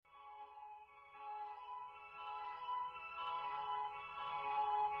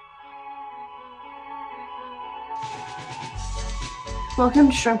Welcome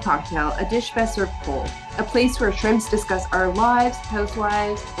to Shrimp Cocktail, a dish best served cold. A place where shrimps discuss our lives,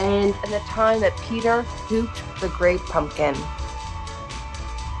 housewives, and the time that Peter pooped the great pumpkin.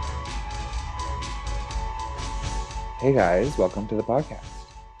 Hey guys, welcome to the podcast.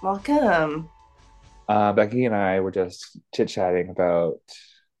 Welcome. Becky and I were just chit-chatting about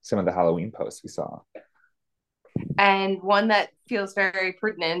some of the Halloween posts we saw. And one that feels very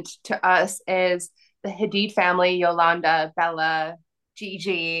pertinent to us is the Hadid family, Yolanda, Bella,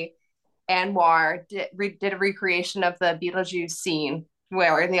 Gigi, Anwar did a recreation of the Beetlejuice scene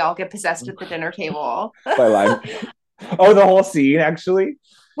where they all get possessed at the dinner table. By Lime. Oh, the whole scene actually.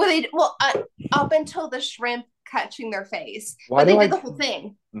 Up until the shrimp catching their face, Why but they do did I? the whole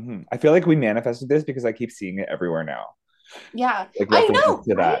thing. I feel like we manifested this because I keep seeing it everywhere now, Yeah, like I references know,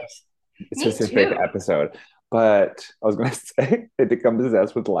 to right? that Me specific too. episode. But I was gonna say they become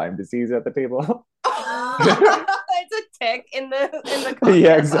possessed with Lyme disease at the table. It's a tick in the Yeah, cocktail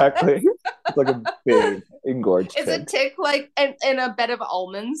sauce. exactly. It's like a big engorged It's a tick. tick like in a bed of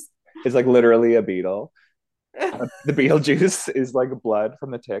almonds. It's like literally a beetle. The beetle juice is like blood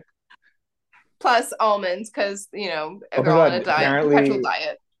from the tick. Plus almonds because Oh my they're all on god! a diet, perpetual Apparently,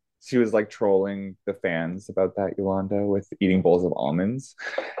 diet. she was like trolling the fans about that Yolanda with eating bowls of almonds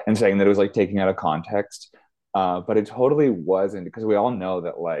and saying that it was like taking out of context. But it totally wasn't because we all know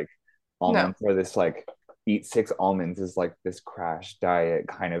that like No, almonds are this like eat six almonds is like this crash diet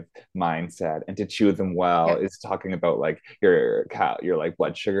kind of mindset, and to chew them well yeah. is talking about like your like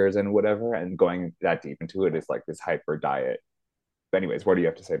blood sugars and whatever, and going that deep into it is like this hyper diet. But anyways, what do you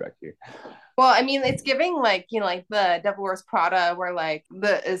have to say, Becky? Well, I mean, it's giving like like the Devil Wears Prada, where like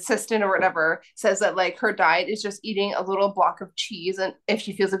the assistant or whatever says that like her diet is just eating a little block of cheese, and if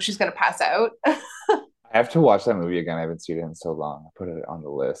she feels like she's gonna pass out, I have to watch that movie again. I haven't seen it in so long. I put it on the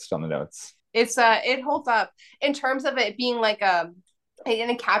list on the notes. it holds up in terms of it being like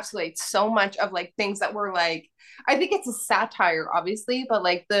it encapsulates so much of like things that were like I think it's a satire, obviously, but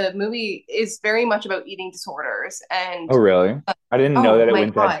like the movie is very much about eating disorders and Oh, really? I didn't know oh that it my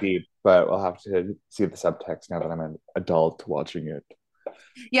went that god. deep, but we'll have to see the subtext now that I'm an adult watching it.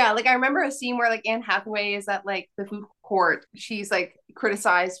 Yeah, like I remember a scene where like Anne Hathaway is at like the food court. She's like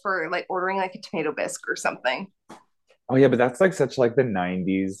criticized for like ordering like a tomato bisque or something. Oh yeah, but that's like such like the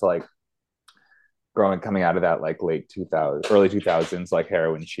 90s, like growing coming out of that like late 2000s, early 2000s, like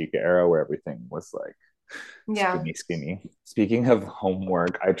heroin chic era where everything was like Yeah. skinny, skinny. Speaking of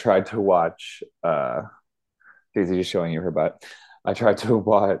homework, I tried to watch Daisy just showing you her butt. I tried to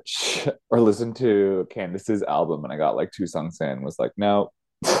watch or listen to Candace's album and I got like two songs in and was like, no.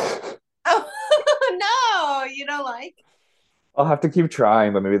 Oh no, you don't like? I'll have to keep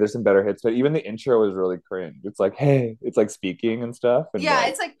trying, but maybe there's some better hits. But even the intro was really cringe. It's like, hey, it's like speaking and stuff. And Yeah, like,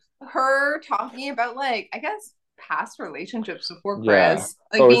 it's like her talking about like I guess past relationships before yeah. Chris,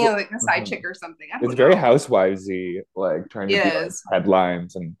 like Oh, is being it? like a side Mhm. chick or something. I It's don't very know. housewivesy, like trying to It be like is.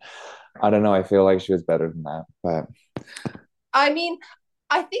 headlines. And I don't know. I feel like she was better than that. But I mean,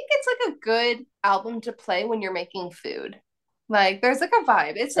 I think it's like a good album to play when you're making food. Like there's like a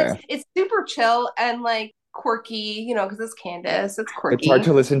vibe. okay. It's super chill and like quirky, because it's Candace. It's It's hard quirky.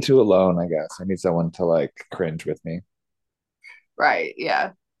 to listen to alone, I guess. I need someone to like cringe with me. Right.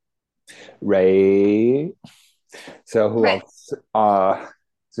 Yeah. Ray. So who Right. else?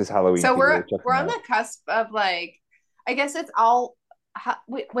 This is Halloween So people we're are we're checking on out. the cusp of like I guess it's all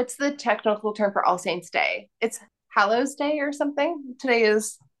what's the technical term for All Saints Day? It's Hallows Day or something. Today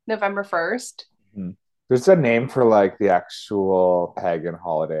is November 1st. Mhm. There's a name for like the actual pagan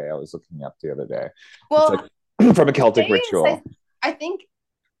holiday I was looking up the other day. It's Well, like from a today Celtic is ritual. I think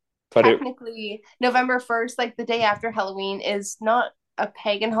But it technically November 1st, like the day after Halloween, is not a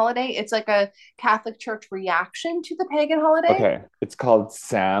pagan holiday. It's like a Catholic Church reaction to the pagan holiday. okay. It's called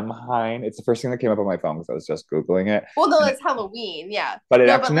Samhain. It's the first thing that came up on my phone because I was just Googling it. Well, no, And it it's Halloween. Yeah. but it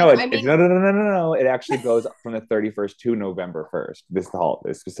No, but actually like, no, I it's mean, no. It actually goes from the 31st to November 1st.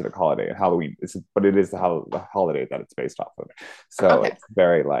 This specific holiday, Halloween. But it is the holiday that it's based off of. So okay. it's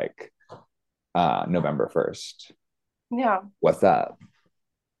very like November 1st. Yeah. What's that?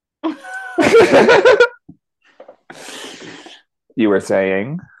 You were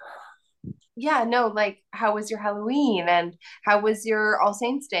saying? Yeah, no, like, how was your Halloween and how was your All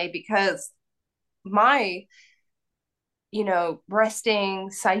Saints Day? Because my,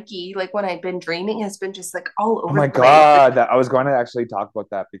 resting psyche, like when I've been dreaming, has been just like all Oh over my the place. Like, God, that I was going to actually talk about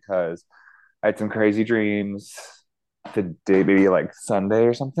that because I had some crazy dreams the day, maybe like Sunday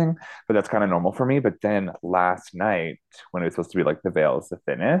or something, but that's kind of normal for me. But then last night, when it was supposed to be like the veil is the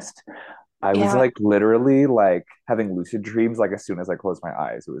thinnest, I was yeah. like literally like having lucid dreams like as soon as I closed my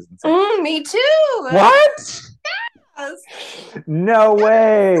eyes. It was insane. Me too. What? Yes. No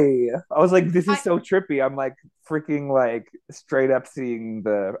way. I was like, this is I so trippy. I'm like freaking like straight up seeing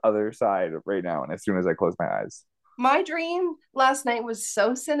the other side right now. And as soon as I close my eyes, my dream last night was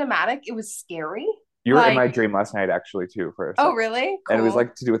so cinematic. It was scary. you were in Like, my dream last night, actually, too, for a oh, second. really? And it was Cool.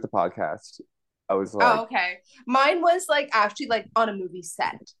 like to do with the podcast. I was like, Oh, okay. Mine was like actually like on a movie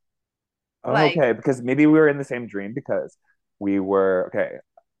set. oh, Like, okay, because maybe we were in the same dream because we were okay.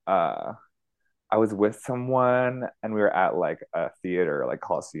 Uh, I was with someone and we were at like a theater, like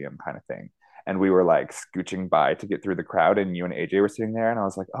Coliseum kind of thing. And we were like scooching by to get through the crowd, and you and AJ were sitting there, and I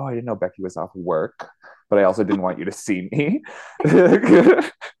was like, "Oh, I didn't know Becky was off work, but I also didn't want you to see me."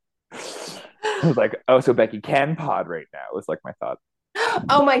 I was like, "Oh, so Becky can pod right now." It was like my thought.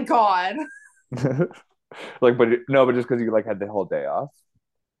 oh my God. Like, but no, but just because you like had the whole day off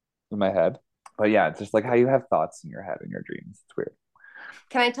in my head. But yeah, it's just like how you have thoughts in your head in your dreams. It's weird.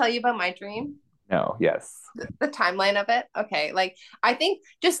 Can I tell you about my dream? No, yes. The timeline of it. Okay. Like, I think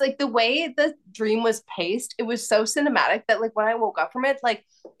just like the way the dream was paced, it was so cinematic that like when I woke up from it, like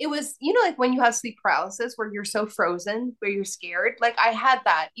it was, like when you have sleep paralysis where you're so frozen, where you're scared. Like I had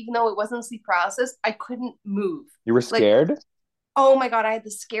that, even though it wasn't sleep paralysis, I couldn't move. You were Like, scared? oh my God, I had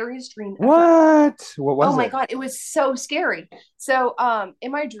the scariest dream ever. What? What Oh was my it? God, it was so scary. So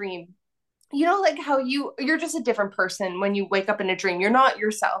in my dream, like how you're just a different person when you wake up in a dream. You're not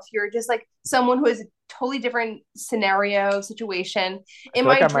yourself. You're just like someone who has a totally different scenario, situation. I In feel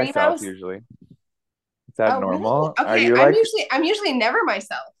like my I'm dream, I myself was, usually. Is that oh really? normal? Are Okay, you I'm like usually I'm usually never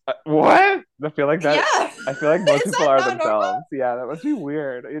myself. what? I feel like Yeah. that. I feel like most Is people that are not normal? themselves. Yeah, that must be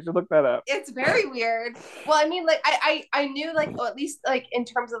weird. You should look that up. It's very weird. Well, I mean, like I knew like, or at least like in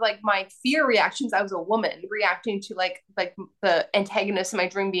terms of like my fear reactions, I was a woman reacting to like the antagonist in my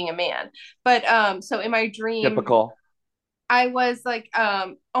dream being a man. But so in my dream, Typical I was like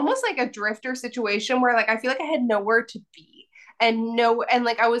almost like a drifter situation where like I feel like I had nowhere to be, and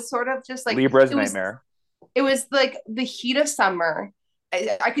like I was sort of just like Libra's it was nightmare. it was like the heat of summer.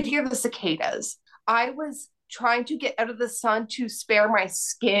 I could hear the cicadas. I was trying to get out of the sun to spare my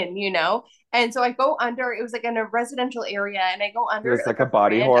skin. And so I go under, it was like in a residential area, and I go It under was like like a a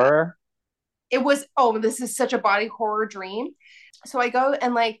body veranda. horror. It was, oh, this is such a body horror dream. So I go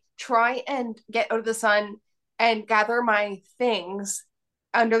and like try and get out of the sun and gather my things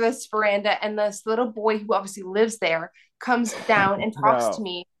under this veranda. And this little boy who obviously lives there comes down and talks to No,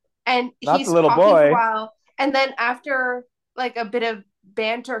 me. And not the he's little talking for a boy. while. And then after like a bit of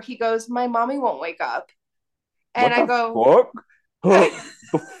banter, he goes, "My mommy won't wake up." And What I the go, fuck?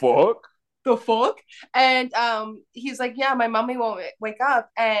 The fuck? "The fuck?" And he's like, "Yeah, my mommy won't wake up."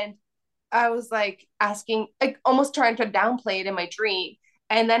 And I was like asking, like almost trying to downplay it in my dream.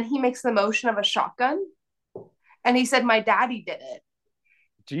 And then he makes the motion of a shotgun, and he said, "My daddy did it."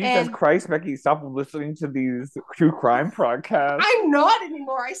 Jesus And Christ, Becky, stop listening to these true crime podcasts. I'm not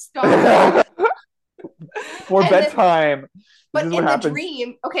anymore. I stopped. For And then, bedtime. This but is what in the happens.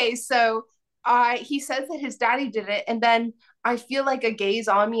 dream, okay, so he says that his daddy did it. And then I feel like a gaze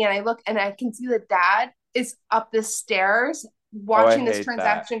on me, and I look and I can see the dad is up the stairs Oh, I watching this hate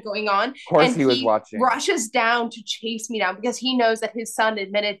that. transaction going on. Of course And he was he watching. rushes down to chase me down because he knows that his son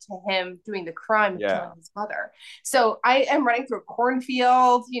admitted to him doing the crime of killing Yeah. his mother. So I am running through a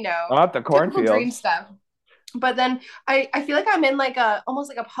cornfield, Not the typical dream cornfields. stuff. But then I feel like I'm in like a almost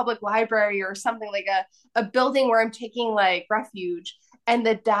like a public library or something, like a building where I'm taking like refuge, and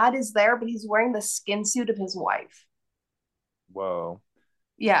the dad is there, but he's wearing the skin suit of his wife. Whoa.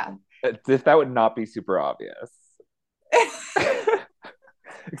 Yeah. This that would not be super obvious.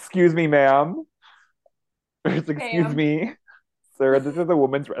 Excuse me, ma'am. Excuse Ma'am, me, sir. This is a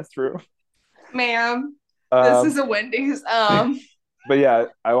woman's restroom. ma'am, this is Um, a Wendy's. but yeah,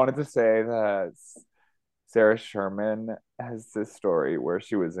 I wanted to say that Sarah Sherman has this story where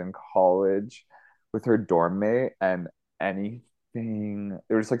she was in college with her dorm mate, and anything,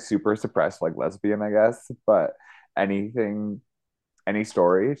 they were just like super suppressed, like lesbian, I guess, but anything, any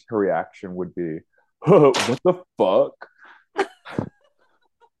story, her reaction would be, "What the fuck?"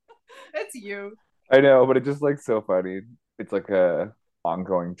 It's you. I know, but it's just like so funny. It's like a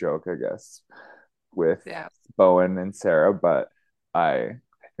ongoing joke, I guess, with Yeah. Bowen and Sarah, but I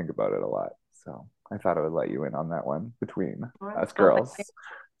think about it a lot. So I thought I would let you in on that one between us Oh, girls.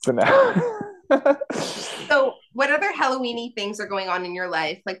 So now so, what other Halloweeny things are going on in your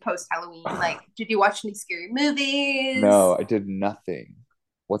life, like post Halloween? Like, did you watch any scary movies? no, I did nothing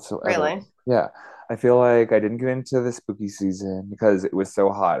whatsoever. Really? Yeah. I feel like I didn't get into the spooky season because it was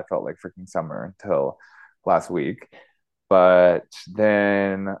so hot. It felt like freaking summer until last week. But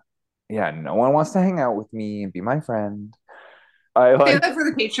then, yeah, no one wants to hang out with me and be my friend. I Save like, that for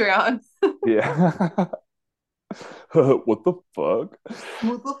the Patreon. yeah. What the fuck?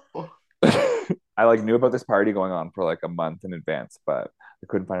 What the fuck? I like knew about this party going on for like a month in advance, but I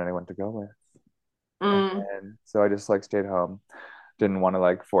couldn't find anyone to go with. Mm, And so I just like stayed home. Didn't want to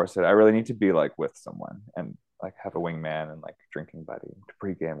like force it. I really need to be like with someone and like have a wingman and like drinking buddy to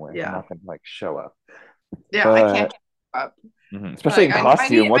pregame with. I'm yeah. not gonna like show up. Yeah, I can't But keep up. especially Like in I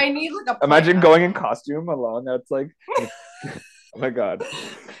costume. need What I need like a imagine plan. going in costume alone. That's like oh my god.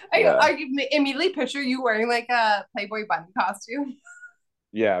 Yeah. I immediately picture you wearing like a Playboy bunny costume.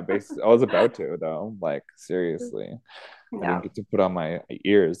 Yeah, I was about to though. Like seriously. I didn't Yeah. get to put on my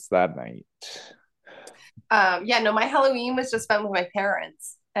ears that night. Yeah, no, my Halloween was just spent with my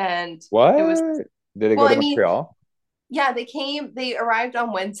parents. And it was, What? Did they well, go to I mean, Montreal? yeah, they arrived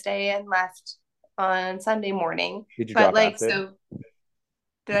on Wednesday and left on Sunday morning. Did you But drop like, acid? so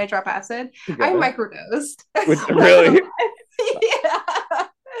did I drop acid? I Yeah. microdosed. Really? Yeah.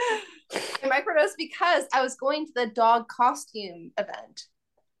 I microdosed because I was going to the dog costume event.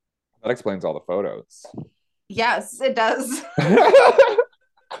 That explains all the photos. Yes, it does.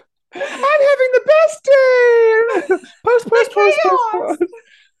 I'm having the best day. Post, The post, post, post, chaos. post.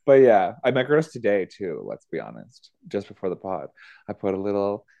 But yeah, I microdosed today too. Let's be honest. Just before the pod, I put a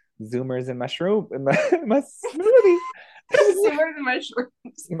little zoomers in my shroom in my smoothie. Zoomers and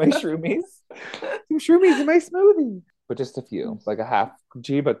mushrooms. My shroomies, some shroomies in my smoothie. But just a few, like a half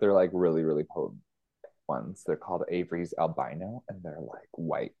G, but they're like really, really potent ones. They're called Avery's Albino, and they're like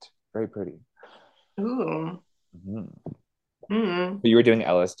white, very pretty. Ooh. Mm-hmm. Mm. But you were doing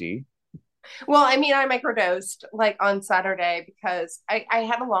LSD. Well, I mean, I microdosed like on Saturday because I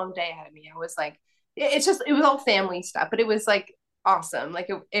had a long day ahead of me. I was like, it's just, it was all family stuff, but it was like awesome. Like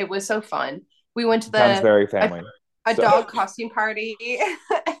it was so fun. We went to Sounds very family. a So dog costume party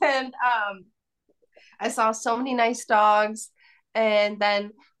and I saw so many nice dogs. And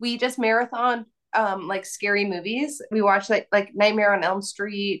then we just marathon like scary movies. We watched like Nightmare on Elm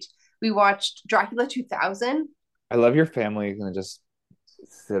Street. We watched Dracula 2000. I love your family gonna just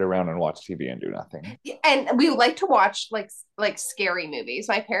sit around and watch TV and do nothing. And we like to watch like scary movies.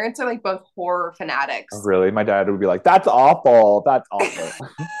 My parents are like both horror Oh, fanatics. really? My dad would be like, "That's awful. That's awful."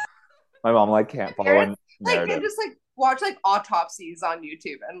 My mom like can't My follow parents a like can narrative. just like watch like autopsies on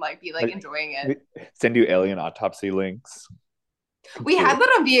YouTube and like be like Like enjoying it. send you alien autopsy links. We had Cool.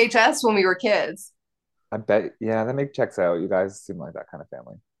 that on VHS when we were kids. I bet. Yeah, that make checks out. You guys seem like that kind of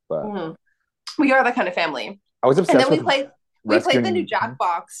family. But Mhm. We are that kind of family. I was And then obsessed with we played the new rescuing.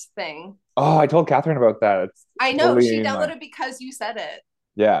 Jackbox thing. Oh, I told Catherine about that. It's I know totally she in my downloaded because you said it.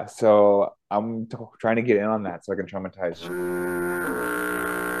 yeah. So I'm trying to get in on that so I can traumatize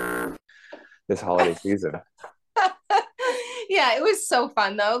this holiday season. Yeah, it was so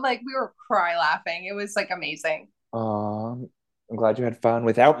fun though. Like we were cry laughing. It was like amazing. I'm glad you had fun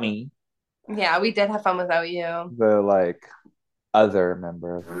without me, Yeah, we did have fun without you. the like other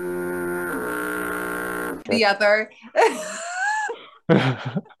member of the The other.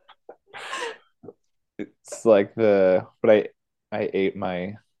 trip. It's like but I ate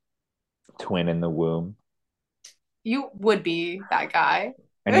my twin in the womb. You would be that guy.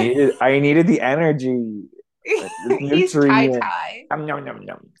 I needed the energy, like the He's tie nutrients. tie. Nom, nom, nom,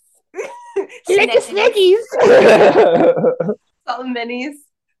 nom. I like the Snickers. Sniggies. All the minis.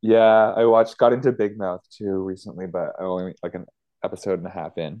 Yeah, got into Big Mouth too recently, but I only like an episode and a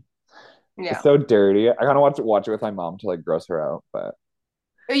half in. It's Yeah. so dirty. I kind of watch it with my mom to like gross her out, but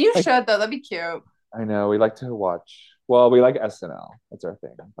You like should though. That'd be cute. I know we like to watch. Well, we like SNL. That's our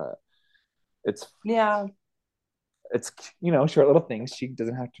thing, but it's Yeah. it's short little things. She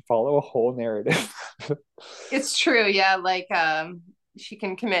doesn't have to follow a whole narrative. It's true. Yeah. Like she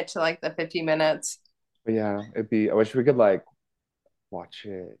can commit to like the 50 minutes. But yeah, it'd be. I wish we could like watch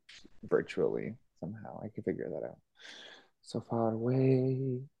it virtually somehow. I could figure that out. So far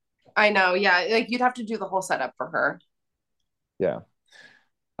away. I know. Yeah. Like you'd have to do the whole setup for her. Yeah.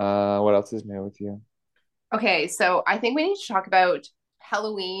 What else is new with you? Okay. So I think we need to talk about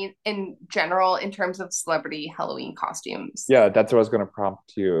Halloween in general in terms of celebrity Halloween costumes. Yeah, that's what I was going to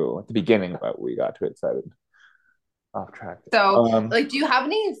prompt you at the beginning, but we got too excited. Off track. So, like, do you have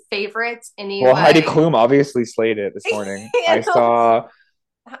any favorites? Any Well, Heidi like, Klum obviously slayed it this morning. you know,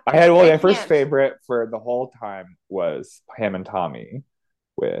 I My first can't. favorite for the whole time was Pam and Tommy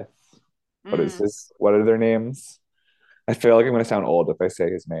with Mm. what are their names? I feel like I'm going to sound old if I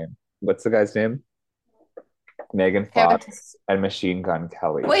say his name. What's the guy's name? Megan Fox and Machine Gun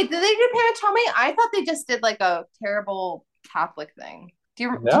Kelly. Wait, did they do Pam and Tommy? I thought they just did like a terrible Catholic thing. Did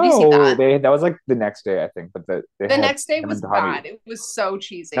you see No, that? that was like the next day, I think. But they The had next day Pam and was Tommy. bad. It was so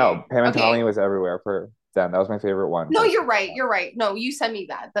cheesy. No, Pam and Tommy Okay. was everywhere for. Damn, that was my favorite one. No, you're right. You're right. No, you sent me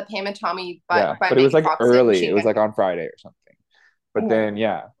that. The Pam and Tommy Yeah, by but it was Megan like Fox and early. It Machine was Gun like Kelly. on Friday or something. But then, Ooh.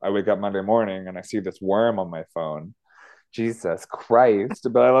 yeah, I wake up Monday morning and I see this worm on my phone. Jesus Christ.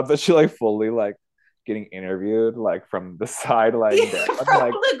 But I love that she like fully like getting interviewed like from the side lying down. From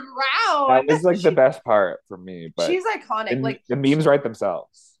Like the that ground. was like the best part for me. But She's iconic. and Like the memes write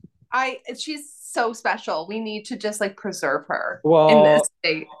themselves. she's so special. We need to just like preserve her in this Well,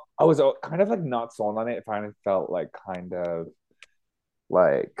 state. I was kind of like not sold on it. It finally felt like kind of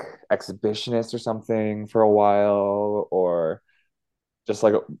like exhibitionist or something for a while, or just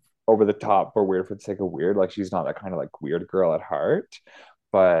like over the top or weird for the sake of weird. Like she's not that kind of like weird girl at heart.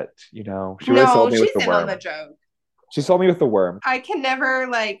 But she really No, sold me with she's the in on the worm. joke. She sold me with the worm. I can never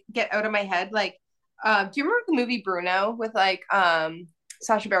like get out of my head. Like, do you remember the movie Bruno with like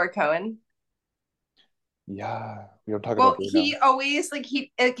Sacha Baron Cohen? Yeah, we don't talk about Well, Bruno. he always like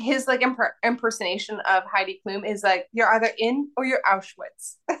his like impersonation of Heidi Klum is like you're either in or you're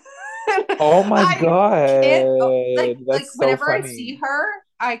Auschwitz. Oh my I can't God, like that's so whenever I see funny. her,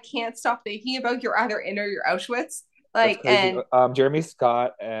 I can't stop thinking about you're either in or you're Auschwitz. That's Like crazy. and Jeremy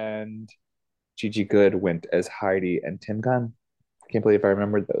Scott and Gigi Good went as Heidi and Tim Gunn. I can't believe I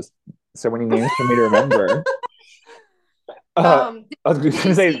remembered those. So many names for me to remember. Uh, did, I was going did to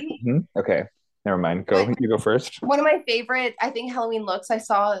you say, see okay, never mind. Go, what you go first. one of my favorite I think Halloween looks I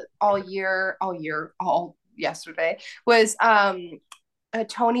saw all yesterday was a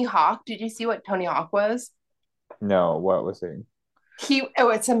Tony Hawk. Did you see what Tony Hawk was? No, what was he?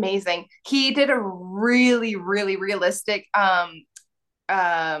 It's amazing. He did a really really realistic um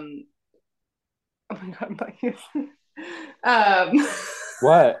oh my god, um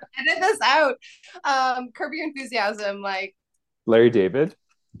What? edit this out. Curb Your Enthusiasm, like Larry David?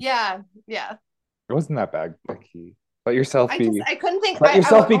 yeah, yeah. It wasn't that bad, Becky. Let yourself be. I couldn't think. Let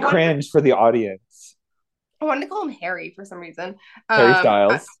yourself be I wanted cringe for the audience. I wanted to call him Harry for some reason. Harry Um, I,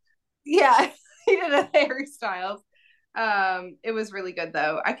 Styles. yeah, he did a Harry Styles. It was really good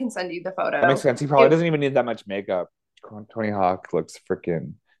though. I can send you the That makes photo. sense. He probably It, doesn't even need that much makeup. Tony Hawk looks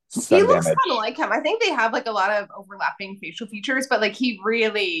freaking he sun looks kind of damaged. like him. I think they have like a lot of overlapping facial features, but like he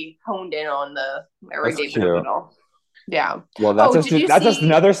really honed in on the Larry That's David of it cute. all. Yeah. Well, Oh, did you that's just see?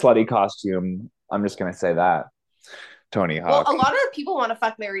 another slutty costume. I'm just gonna say that. Tony Well, Hawk. a lot of people want to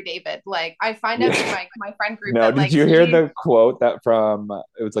fuck Larry David. Like I find out in Yeah. my friend group No, that did like you hear he the quote that from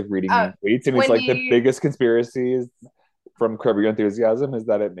it was like reading uh mean tweets and it's like the Wendy. biggest conspiracies from Curb Your Enthusiasm is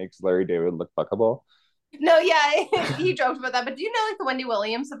that it makes Larry David look fuckable. No, yeah, he joked about that. But do you know like the Wendy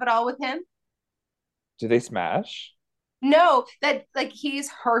Williams of it all with him? Do they smash? No, that like he's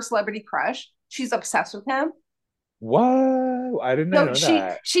her celebrity crush. She's obsessed with him. What? I didn't No, know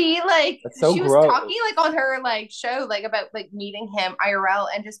that. she like That's so she was gross. talking like on her like show like about like meeting him IRL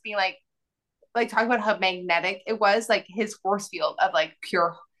and just being like talking about how magnetic it was like his force field of like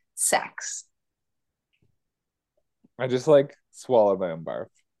pure sex. I just like swallowed my own barf.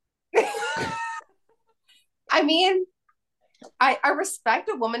 I mean, I respect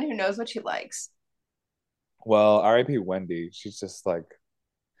a woman who knows what she likes. Well, R.I.P. Wendy. She's just like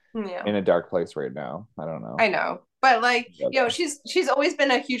Yeah, in a dark place right now. I don't I know. know. But like, But she's always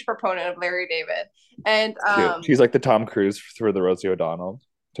been a huge proponent of Larry David. And it's cute. She's like the Tom Cruise through the Rosie O'Donnell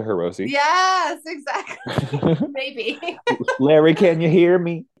to her Rosie. yes, exactly. Maybe. Larry, can you hear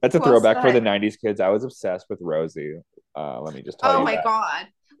me? That's a Who else did throwback for the I? 90s kids. I was obsessed with Rosie. Let me just tell Oh you my that. God.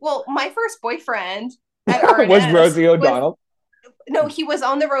 Well, my first boyfriend at Was RNS Rosie was O'Donnell? no, he was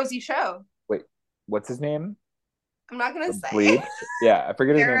on the Rosie show. Wait, what's his name? I'm not gonna say Bleep. Yeah, I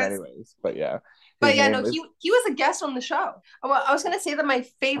forget his name Paris. anyways. But yeah, his But yeah, name no, is he was a guest on the show. Well, I was gonna say that my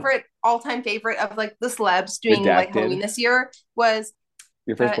favorite, all-time favorite of like the celebs doing like Halloween Redacted. this year was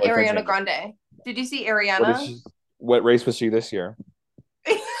Your first boyfriend's Ariana name. Grande. Did you see What is Ariana? she? What race was she this year?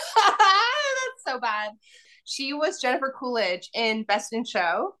 That's so bad. She was Jennifer Coolidge in Best in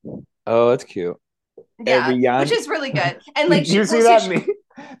Show. Oh, that's cute. Yeah, which Ariane. is really good. And like Did she, you well, see that meme?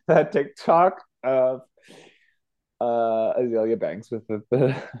 That TikTok of Azalea Banks with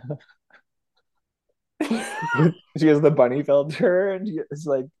she has the bunny filter and she's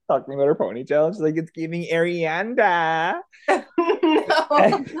like talking about her ponytail. She's like, it's giving Arianda.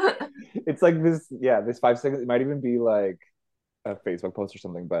 no. It's like this, yeah, this 5 seconds. It might even be like a Facebook post or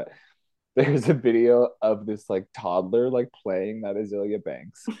something, but there's a video of this like toddler like playing that Azalea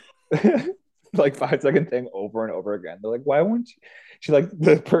Banks. Like 5 second thing over and over again. They're like, why won't you? She like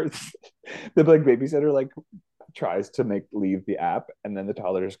the like babysitter like tries to make leave the app and then the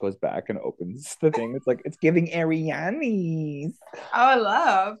toddler just goes back and opens the thing. It's like it's giving Ariane's. Oh, I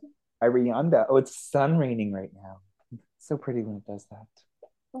love. Arianda. Oh, it's sun raining right now. It's so pretty when it does that.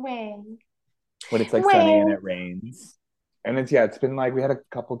 When when it's like sunny and Well, it rains. And it's yeah, it's been like we had a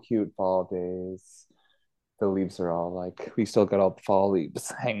couple cute fall days. The leaves are all like we still got all the fall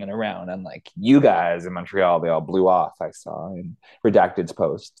leaves hanging around, and like you guys in Montreal, they all blew off. I saw in Redacted's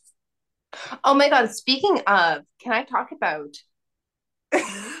post. oh my God. Speaking of, can I talk about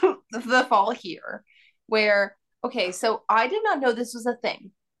the fall here? Where, okay, so I did not know this was a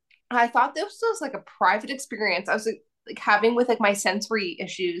thing. I thought this was like a private experience. I was like having with like my sensory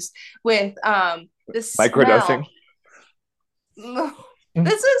issues with the smell. Microdosing.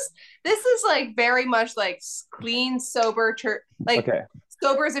 This is like very much like clean, sober church, like Okay,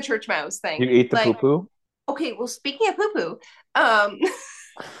 sober as a church mouse thing. you eat the poo Like, poo. okay, well, speaking of poo poo, um,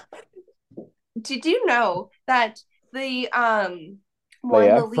 did you know that the when the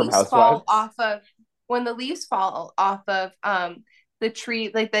Leia from leaves fall Housewives. off of the tree,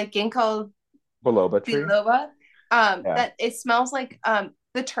 like the ginkgo Biloba tree. biloba, Yeah. that it smells like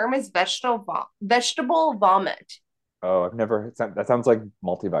the term is vegetable vomit. Oh, I've never. That sounds like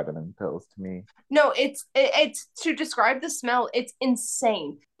multivitamin pills to me. No, it's to describe the smell, it's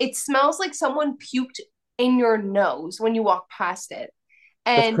insane. It smells like someone puked in your nose when you walk past it.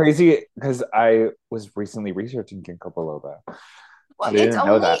 That's And crazy because I was recently researching ginkgo biloba. I well, didn't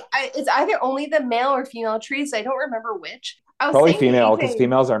know that. it's either only the male or female trees. I don't remember which. I was Probably saying to female because AJ,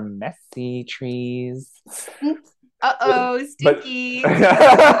 females are messy trees. uh-oh, But stinky.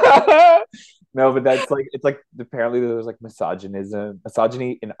 no, but that's like it's like apparently there's like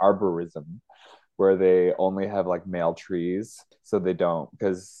misogyny in arborism, where they only have like male trees, so they don't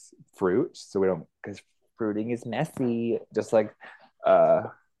because fruit, so we don't because fruiting is messy, just like uh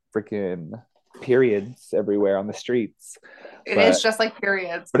freaking periods everywhere on the streets. It is But just like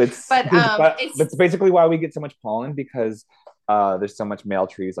periods. but it's But but it's that's basically why we get so much pollen because there's so much male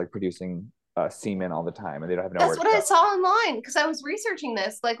trees like producing semen all the time, and they don't have nowhere that's to what I go. saw online because I was researching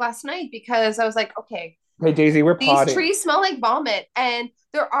this like last night because I was like, okay, Hey Daisy, we're these potting. trees smell like vomit, and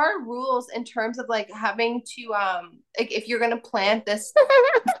there are rules in terms of like having to like if you're gonna plant this.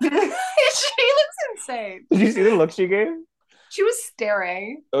 She looks insane. Did you see the look she gave? She was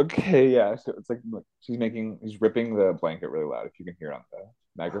staring. Okay, yeah. So it's like she's ripping the blanket really loud if you can hear it on the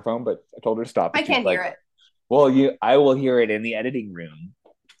microphone. But I told her to stop, I and she's can't like, hear it. "Well, I will hear it in the editing room,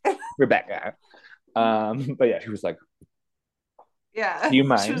 Rebecca." But yeah, she was like, Yeah, "Do you she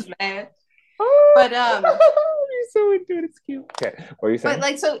mind?" was mad. But You're so into it. It's cute. Okay, what are you but saying?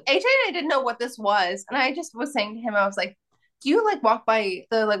 like so AJ and I didn't know what this was, and I just was saying to him, I was like, "Do you like walk by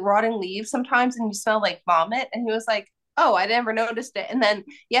the like rotting leaves sometimes and you smell like vomit?" And he was like, "Oh, I never noticed it." And then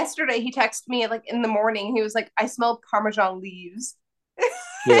yesterday he texted me like in the morning. He was like, "I smell Parmesan leaves."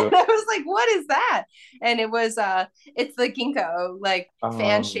 And Cute. I was like, "What is that?" And it was it's the ginkgo like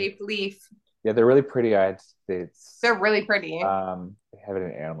fan Um, shaped leaf. yeah, they're really pretty. It's They're really pretty. they have it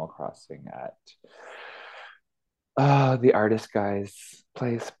in Animal Crossing at the artist guy's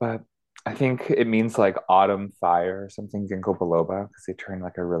place, but I think it means like autumn fire or something, ginkgo biloba, because they turn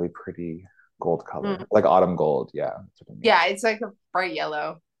like a really pretty gold color, Mm. like autumn gold. Yeah, that's what it means. Yeah, it's like a bright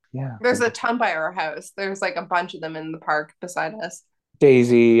yellow. Yeah. There's a ton by our house. There's like a bunch of them in the park beside us.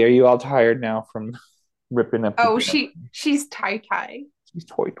 Daisy, are you all tired now from ripping up the Oh, branch? she's tie tie. She's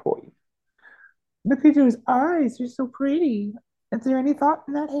toy. Look at those eyes. They're so pretty. Is there any thought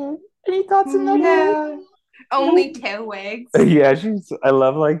in that head? Any thoughts in that head? No, only Nope. tail wags. Yeah, I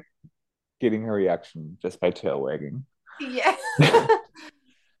love like getting her reaction just by tail wagging. Yeah.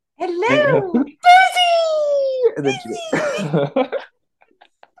 And Hello, and then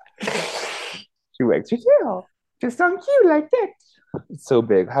she wags her tail. Just so cute like that. It's so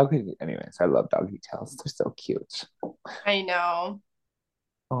big. How could you? Anyways, I love doggy tails. They're so cute. I know.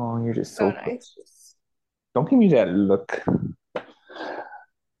 Oh, you're just So so nice. precious. Don't give me that look.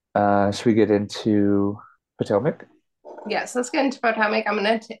 Should we get into Potomac? Yes, let's get into Potomac. I'm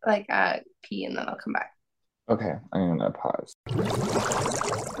gonna like pee and then I'll come back. Okay, I'm gonna pause.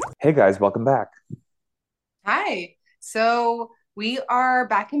 Hey guys, welcome back. Hi. So we are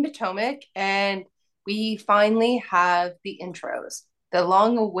back in Potomac and we finally have the intros, the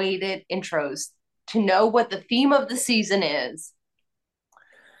long-awaited intros to know what the theme of the season is.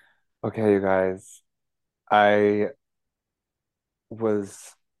 Okay, you guys. I was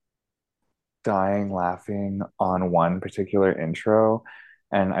dying laughing on one particular intro,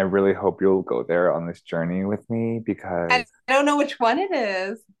 and I really hope you'll go there on this journey with me I because, don't know which one it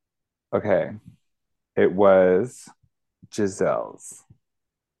is. okay, it was Giselle's.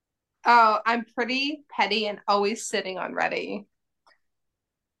 Oh, I'm pretty petty and always sitting on ready.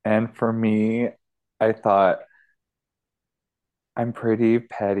 And for me, I thought, I'm pretty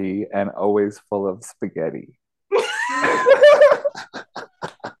petty and always full of spaghetti.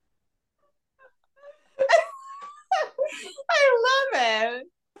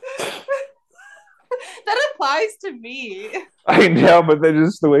 lies to me. I know, but then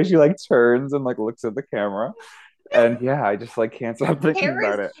just the way she like turns and like looks at the camera. And yeah, I just like can't stop thinking Paris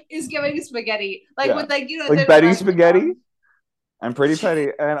about it. is giving spaghetti. Like Yeah. with like Like the Betty rest of spaghetti. them. I'm pretty petty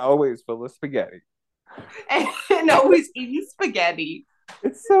and always full of spaghetti. And always eating spaghetti.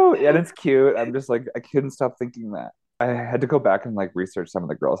 It's so, and it's cute. I'm just like, I couldn't stop thinking that. I had to go back and like research some of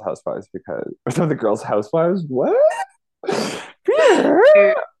the girls' housewives because, or some of the girls' housewives. What? Peter.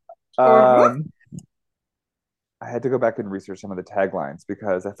 Um, I had to go back and research some of the taglines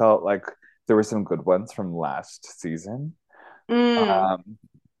because I felt like there were some good ones from last season. Mm. Um,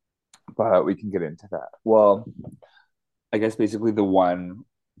 but we can get into that. Well, I guess basically the one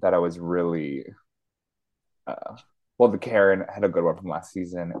that I was really well, the Karen had a good one from last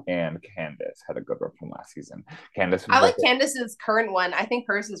season, and Candace had a good one from last season. Candace was I like, like Candace's current one. I think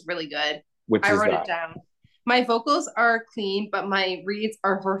hers is really good. which I is wrote it that? down. My vocals are clean, but my reads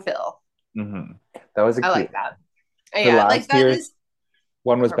are for Phil. Mm-hmm. That was a I cute like one. that. The Yeah, like last that year's is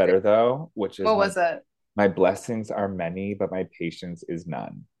one was better appropriate. though, which is What was it? my blessings are many, but my patience is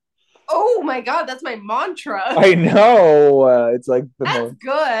none. Oh my God, that's my mantra. I know. It's like the That's most.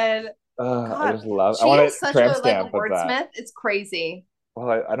 good. I God, just love. I she want is a such tramp a like a stamp of that. wordsmith. It's crazy.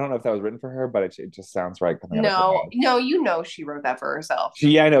 Well, I don't know if that was written for her, but it just sounds right coming out of her No, mouth. no, you know she wrote that for herself.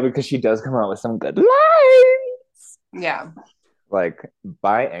 Yeah, I know because she does come out with some good lines. Yeah. Like,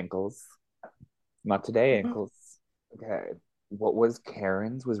 bye, ankles. Not today, ankles. Okay. What was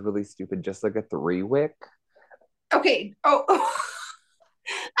Karen's was really stupid, just like a three wick. Okay. Oh,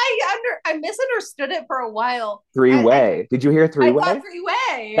 I misunderstood it for a while. Three way. Did you hear three I thought way? three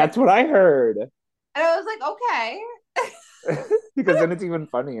way, That's what I heard. and I was like, okay, Because then it's even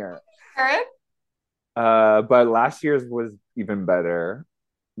funnier. Karen. But last year's was even better,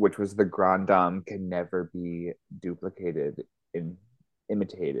 which was the Grand Dame can never be duplicated,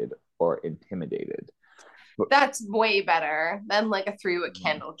 imitated, or intimidated. But, That's way better than like a three-wick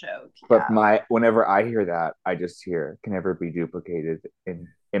candle joke. but Yeah. my whenever I hear that, I just hear can never be duplicated,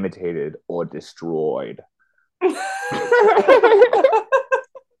 imitated, or destroyed.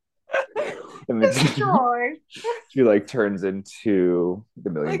 And then Destroyed. she like turns into the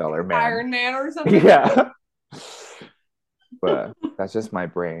million Like dollar man. Iron Man or something. Yeah. But that's just my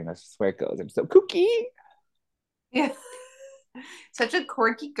brain. That's just where it goes. I'm so kooky. Yeah. Such a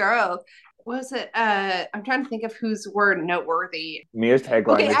quirky girl. Was it I'm trying to think of whose were noteworthy. Mia's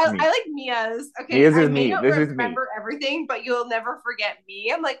tagline Okay, is I me. like Mia's. Okay, Mia's I is may me. not This is me. remember everything, but you'll never forget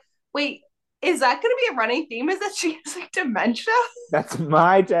me. I'm like, wait, is that gonna be a running theme? Is that she has like dementia? That's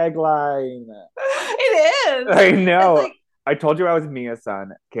my tagline. It is. I It's know. like, I told you I was Mia's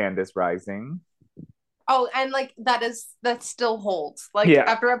son, Candace Rising. oh, and like that still holds. Like Yeah.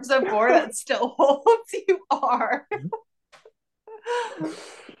 after episode 4, that still holds. You are.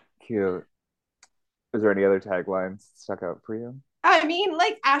 Cute. Is there any other taglines stuck out for you? I mean,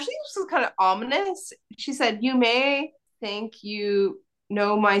 like Ashley was kind of ominous. She said, "You may think you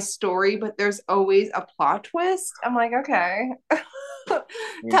know my story, but there's always a plot twist." I'm like, okay.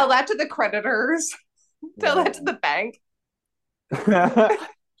 Tell that to the creditors. Tell that to the bank. Yeah.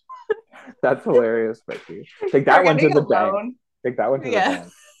 That's hilarious, Becky. Take You're that one to getting a the bank. loan. Take that one to the Yeah.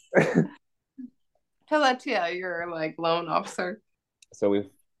 bank. Tell that to your like loan officer. So we've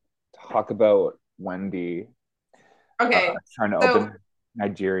talked about Wendy Okay. trying to So open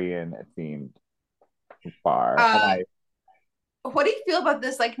Nigerian themed bar, and uh what do you feel about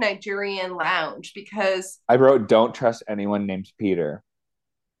this like Nigerian lounge? Because I wrote, "Don't trust anyone named Peter."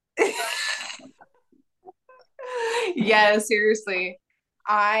 yeah, seriously.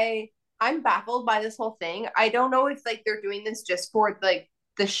 I I'm baffled by this whole thing. I don't know if like they're doing this just for like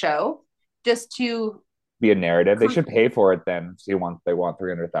the show, just to Be a narrative. They cre- should pay for it then. So they want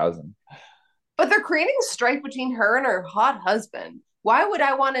 300,000. but they're creating strife between her and her hot husband. Why would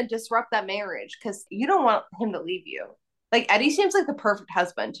I want to disrupt that marriage? Because you don't want him to leave you. Like Eddie seems like the perfect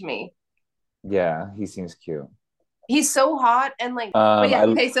husband to me. Yeah, he seems cute. He's so hot and like, but yeah, I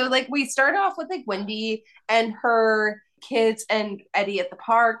okay. So like we start off with like Wendy and her kids and Eddie at the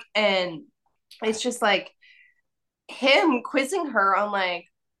park, and it's just like him quizzing her on like,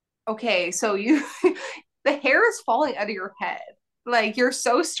 okay, so you the hair is falling out of your head. Like you're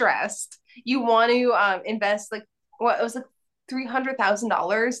so stressed. You want to invest like what was it,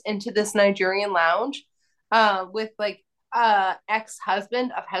 $300,000 into this Nigerian lounge, with like ex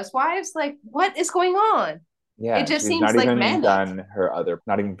husband of housewives. Like what is going on? It Yeah, just she's seems not like even manic. done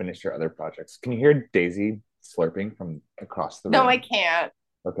not even finished her other projects. Can you hear Daisy slurping from across the No, I room? can't.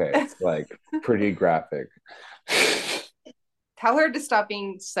 Okay, it's like pretty graphic. Tell her to stop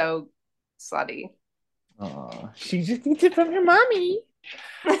being so slutty. She just needs it from her mommy.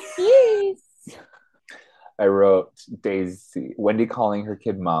 Yes. I wrote Daisy. Wendy calling her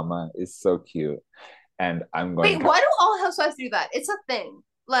kid mama is so cute. And I'm going Wait, to, why do all housewives do that? It's a thing.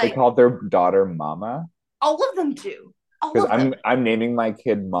 they Like called their daughter mama all of them do. All because of I'm them. I'm naming my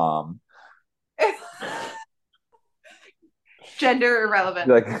kid mom. Gender irrelevant.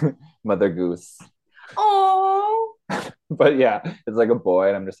 Like Mother Goose. Oh, But yeah, it's like a boy,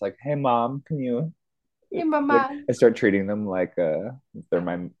 and I'm just like, hey mom, can you your like mama. I start treating them like they're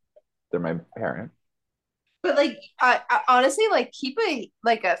my they're my parent. But like, honestly, like keep a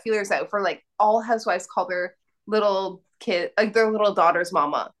feelers out for like all housewives call their little kid like their little daughter's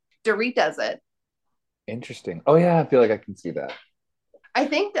mama. Dorit does it. Interesting. Oh yeah, I feel like I can see that. I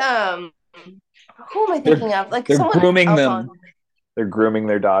think who am I They're thinking of? Like they're someone grooming else on them. They're grooming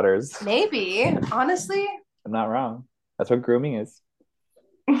their daughters. maybe. Honestly, I'm not wrong. That's what grooming is.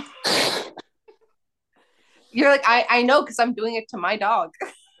 you're like I know because I'm doing it to my dog.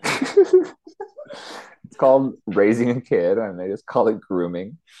 It's called raising a kid, and they just call it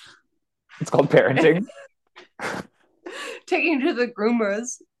grooming. It's called parenting. Taking to the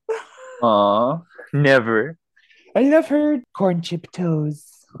groomers. Aw, never. I love her corn chip toes.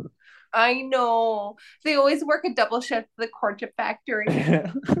 I know. They always work a double shift at the corn chip factory.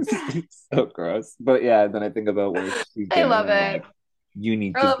 So gross. But yeah, then I think about where she's I going. love And I'm it. like, you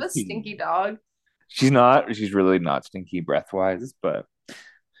need I to love a pee. stinky dog. She's not. She's really not stinky breath wise, but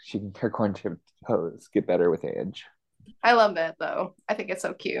her corn chip toes get better with age. I love it though. I think it's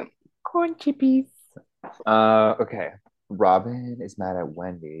so cute. Corn chippies. Okay. Robin is mad at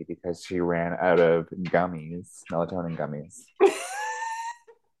Wendy because she ran out of gummies, melatonin gummies.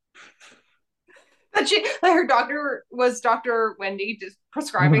 That her doctor was Dr. Wendy just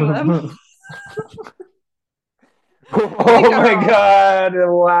prescribing them. Ain't Oh that my wrong? God.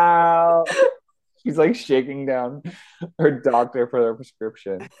 Wow. She's like shaking down her doctor for their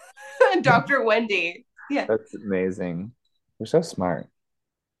prescription. Dr. Wendy. Yeah. That's amazing. You're so smart.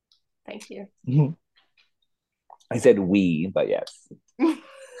 Thank you. I said we, but yes.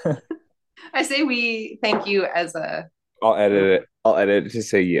 I say we thank you as a I'll edit it. I'll edit it to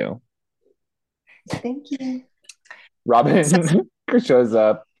say you. thank you. So, Robin shows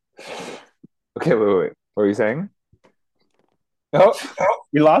up. Okay, wait. What were you saying? Oh,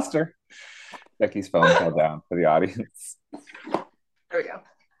 we lost her. Becky's phone fell down for the audience. there we go.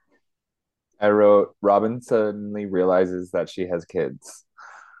 I wrote, Robin suddenly realizes that she has kids.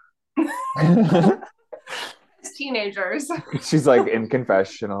 As teenagers. She's like in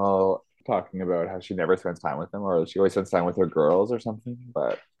confessional talking about how she never spends time with them or she always spends time with her girls or something.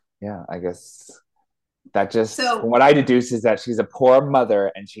 But yeah, I guess that just, So what I deduce is that she's a poor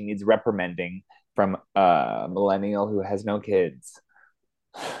mother and she needs reprimanding from a millennial who has no kids.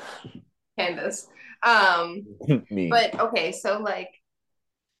 Candace. Me. But okay, so like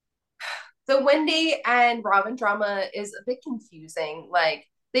the Wendy and Robin drama is a bit confusing. Like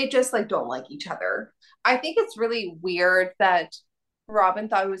they just like don't like each other. I think it's really weird that Robin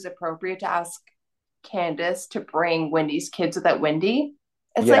thought it was appropriate to ask Candace to bring Wendy's kids without Wendy.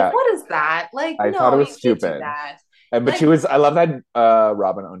 It's Yeah, like, what is that? Like, I thought it no, was you can't do stupid. that. But she Like, was, I love that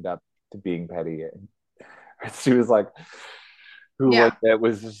Robin owned up to being petty. She was like, who was yeah, it?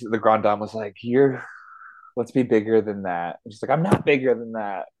 Was the Grand Dame was like, you're, let's be bigger than that. And she's like, I'm not bigger than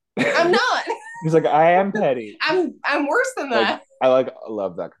that. I'm not. He's like, I am petty. I'm worse than Like, that. I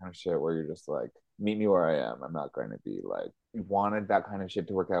love that kind of shit where you're just like, meet me where I am. I'm not going to be like, you wanted that kind of shit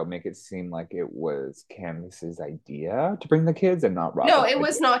to work out, make it seem like it was Candace's idea to bring the kids and not No, Robin's it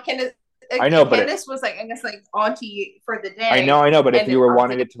was idea. not Candace. I know, but Candace was like, I guess, like auntie for the I day, know, but if and you it were obviously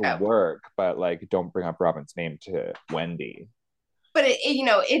wanting didn't it to work out. work, but like, don't bring up Robin's name to Wendy. But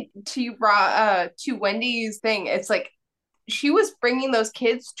it to Wendy's thing. It's like she was bringing those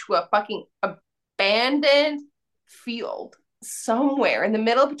kids to a fucking abandoned field somewhere in the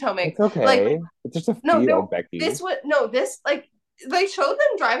middle of Potomac. It's Like, okay. It's just a no, there, field, Becky. this was no, this like they showed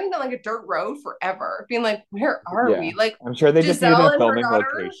them driving down like a dirt road forever, being like, "Where are Yeah. we?" Like I'm sure they just needed Giselle a and her filming daughter.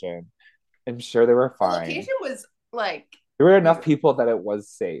 location. I'm sure they were The fine. location was like There were enough weird. people that it was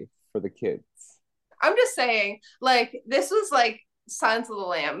safe for the kids. I'm just saying, like this was like Silence of the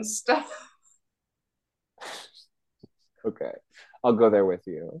Lambs stuff. Okay. I'll go there with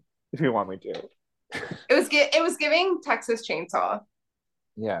you if you want me to. It was giving Texas Chainsaw.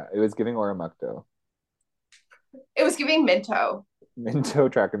 Yeah, it was giving Oramucto. It was giving Minto. Minto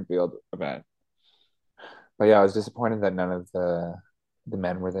track and field event. But yeah, I was disappointed that none of the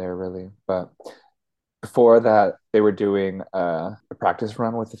men were there really. But before that, they were doing a practice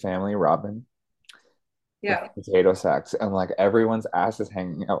run with the family, Robin. with Yeah. potato sacks, and like everyone's ass is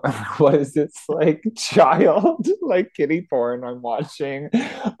hanging out. What is this like child like kitty porn I'm watching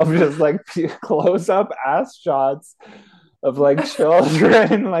of just like close up ass shots of like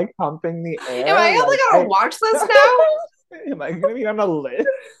children like humping the Am air? I Like only I gonna watch this now? am I gonna be on a list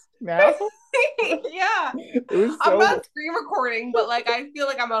now? Yeah. It was I'm so not screen recording, but like I feel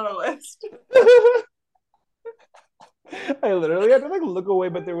like I'm on a list. I literally had to like look away,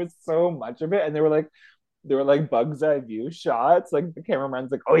 but there was so much of it, and they were like bug's eye view shots. Like the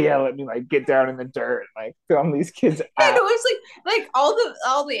cameraman's like, "Oh yeah, let me like get down in the dirt and like film these kids' And ass." it was like all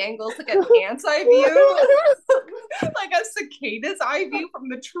the angles, like an ant's eye view, like a cicada's eye view from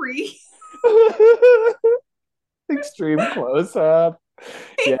the tree. Extreme close up.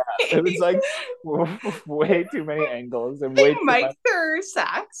 Yeah, it was like way too many angles and They way too mic much. their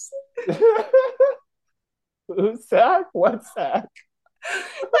sacks. Who's sack? What sack?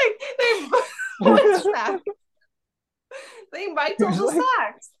 Like they what sack? They mic'd all Who's the like,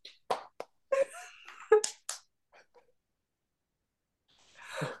 sacks.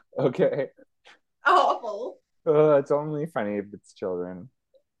 okay, Awful. it's only funny if it's children.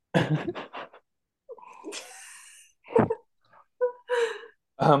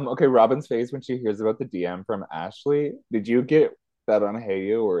 Okay, Robin's face when she hears about the DM from Ashley. Did you get that on Hey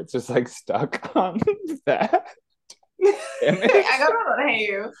You, or it's just like stuck on that I image? got it on Hey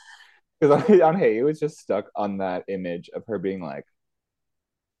You. Because on Hey You, it's just stuck on that image of her being like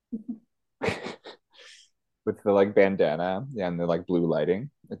with the like bandana, yeah, and the like blue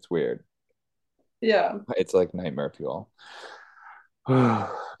lighting. It's weird. Yeah. It's like nightmare fuel.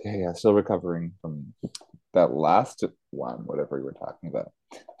 Okay, yeah, still recovering from that last one, whatever we were talking about.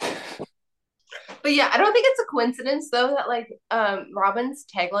 But yeah, I don't think it's a coincidence though that like Robin's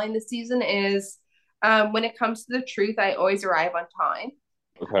tagline this season is when it comes to the truth, I always arrive on time.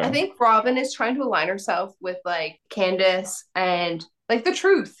 I Okay. think Robin is trying to align herself with like Candace and like the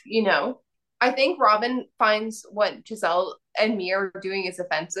truth, you know. I think Robin finds what Giselle and Mia are doing is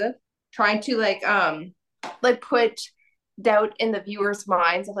offensive, trying to like put doubt in the viewers'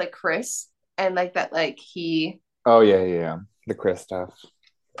 minds of like Chris and like that like he Oh yeah, yeah, yeah. The Chris stuff.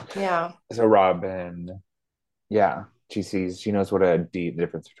 yeah. So Robin, yeah, she knows what the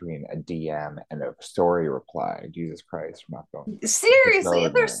difference between a DM and a story reply. Jesus Christ, we're not going. Seriously, So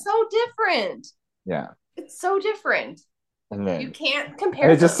they're ignorant. so different. Yeah, It's so different. and You then can't and compare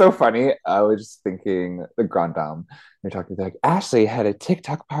it's just them. so funny. I was just thinking the Grand Dame. They're talking like Ashley had a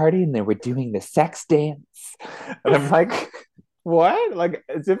TikTok party and they were doing the sex dance, and I'm like, what? Like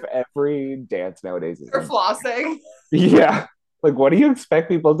as if every dance nowadays is They're like, flossing. yeah. Like, what do you expect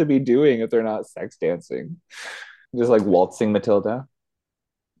people to be doing if they're not sex dancing? Just like waltzing Matilda.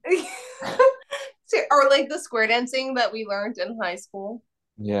 Or like the square dancing that we learned in high school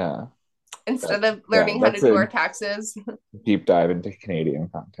Yeah, instead of yeah, learning how to that's do a our taxes. deep dive into Canadian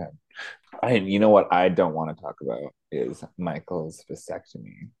content. And you know what I don't want to talk about is Michael's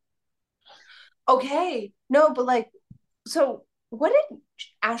vasectomy. Okay. No, but like, so what did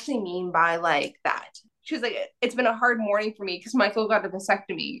Ashley mean by like that? She was like, it's been a hard morning for me because Michael got a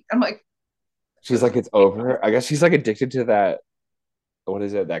vasectomy. I'm like, She's like, it's over. I guess she's like addicted to that. What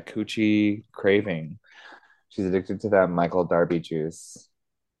is it? That coochie craving. She's addicted to that Michael Darby juice.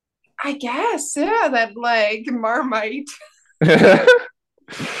 I guess, yeah, that like Marmite.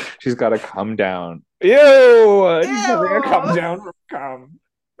 She's got to come down. Ew! She's having a come Ew. down from come.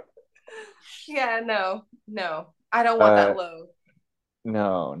 Yeah, no, no. I don't want Uh, that low.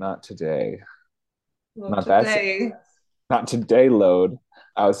 no, not today. Well, Not that. today. Not today. Load.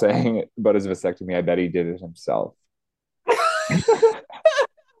 I was saying about his vasectomy. I bet he did it himself.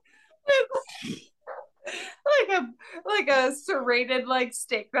 like a like a serrated like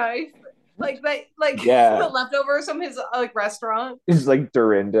steak knife. Like that like the Yeah, leftovers from his like restaurant. it's like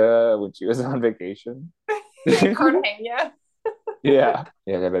Dorinda when she was on vacation. Cartagena. Yeah,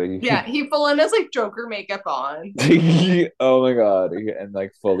 yeah, I bet Yeah, he full on has like Joker makeup on. oh my god, and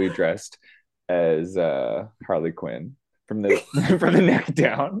like fully dressed as Harley Quinn from the from the neck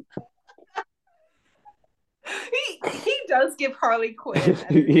down. He does give Harley Quinn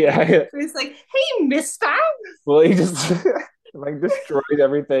energy. Yeah, He's like, hey, mister. well, he just like destroys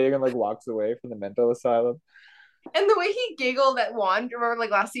everything and like walks away from the mental asylum. And the way he giggled at Wand, remember like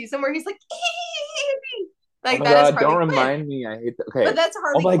last season where he's like, Oh like my that is god, don't Harley Quinn. remind me. I hate that. But Okay. that's Oh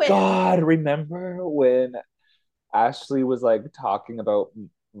Harley my Quinn. god, remember when Ashley was like talking about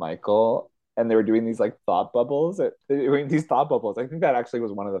Michael and they were doing these like thought bubbles. They were doing these thought bubbles. I think that actually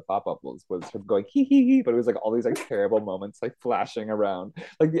was one of the thought bubbles was him going hee hee hee, but it was like all these like terrible moments like flashing around.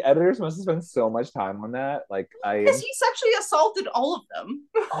 Like the editors must have spent so much time on that. Like I Because am. he sexually assaulted all of them.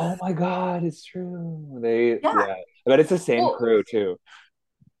 Oh my god, it's true. They Yeah. yeah, but it's the same Well, crew too.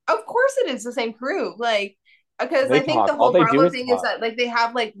 of course it is the same crew. Like, because They I think talk. the All whole they do Bravo is thing is talk. that like they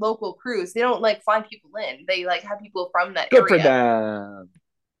have like local crews. They don't like fly people in. They like have people from that Good for area. them.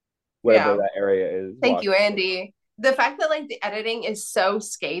 Wherever Yeah. that area is, Thank you, Washington. Andy. The fact that like the editing is so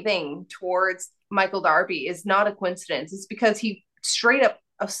scathing towards Michael Darby is not a coincidence. It's because he straight up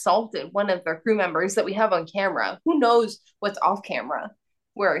assaulted one of their crew members that we have on camera. Who knows what's off camera?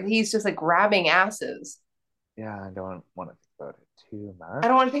 Where he's just like grabbing asses. Yeah, I don't want to think about it too I much.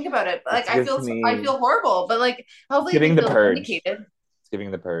 don't want to think about it. But, like It's gives I me feel horrible, but like it's hopefully they giving the feel purge. vindicated. It's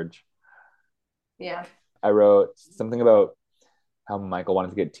giving the purge. Yeah. I wrote something about how Michael wanted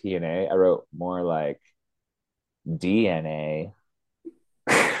to get TNA. I wrote more like DNA.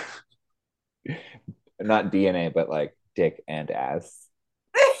 Not DNA, but like dick and ass.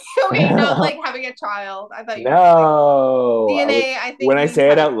 Okay, not like having a child. I thought you meant like No, DNA. I when think I means say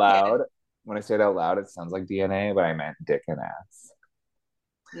it having out a kid. loud, when I say it out loud, it sounds like DNA, but I meant dick and ass.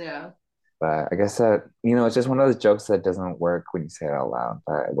 Yeah. But I guess that, it's just one of those jokes that doesn't work when you say it out loud,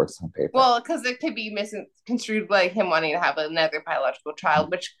 but it works on paper. Well, because it could be misconstrued like him wanting to have another biological child,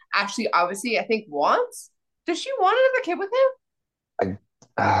 which actually, obviously, I think wants. Does she want another kid with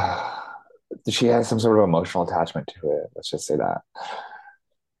him? She has some sort of emotional attachment to it. Let's just say that.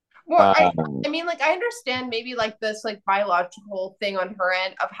 Well, Um, I mean, like, I understand maybe like this like biological thing on her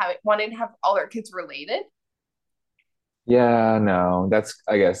end of having wanting to have all her kids related. yeah, no, that's,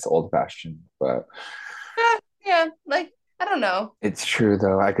 I guess, old fashioned, but Yeah, like I don't know. it's true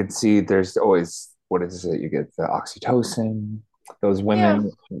though. I could see there's always, what is it? You get the oxytocin, those Yeah,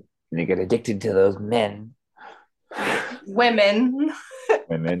 women, and you get addicted to those men. women.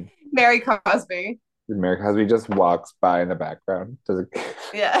 Women. Mary Cosby. America Cosby just walks by in the background, does a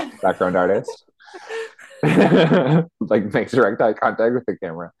Yeah. background artist, like makes direct eye contact with the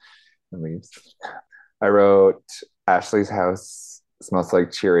camera and leaves. I wrote Ashley's house smells like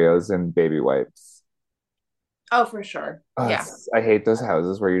Cheerios and baby wipes. Oh, for sure. Yeah. I hate those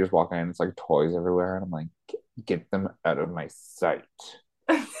houses where you just walk in and it's like toys everywhere, and I'm like, get them out of my sight.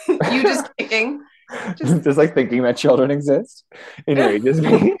 You just kicking. Just Just like thinking that children exist enrages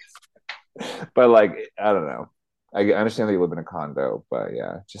me. But like, I don't know. I understand that you live in a condo, but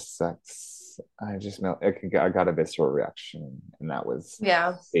yeah, it just sucks. I just know I got a visceral reaction, and that was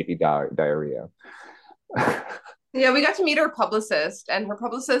yeah. baby diarrhea. Yeah, we got to meet her publicist, and her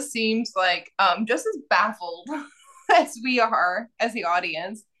publicist seems like just as baffled as we are as the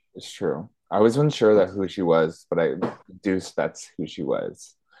audience. It's true. I wasn't sure that who she was, but I deduced that's who she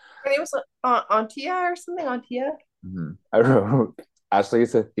was. Her name was Antia or something. Antia. I wrote Ashley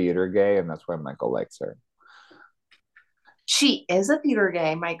is a theater gay, and that's why Michael likes her. She is a theater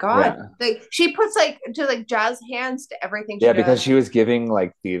gay. My God, Yeah, like she puts like to like jazz hands to everything yeah, she because does. she was giving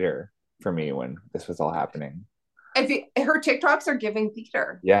like theater for me when this was all happening. Her TikToks are giving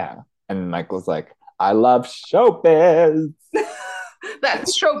theater. Yeah, and Michael's like, I love showbiz.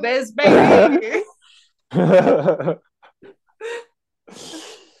 That's showbiz, baby.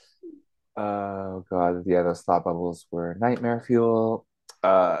 Oh god, yeah, those thought bubbles were nightmare fuel.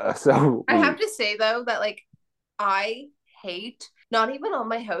 So I have to say though that like I hate not even on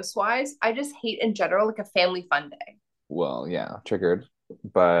my housewives. I just hate in general like a family fun day. well, yeah, triggered.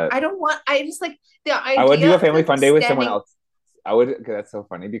 But I don't want. I just like the I would do idea a of family like fun day with someone standing. else. I would. Okay, that's so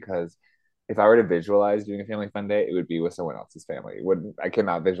funny because if I were to visualize doing a family fun day, it would be with someone else's family. It wouldn't I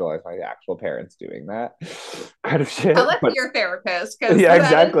cannot visualize my actual parents doing that kind of I'll shit. let But your therapist because yeah, that is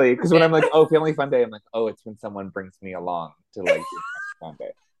exactly. Because when I'm like, oh, family fun day, I'm like, oh, it's when someone brings me along to like do a fun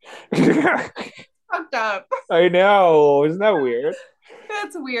day. fucked up. I know, isn't that weird?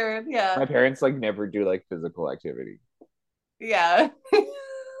 That's weird. Yeah, My parents like never do like physical activity. yeah.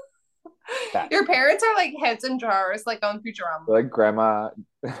 That Your parents are like heads in jars, like on Futurama. like grandma,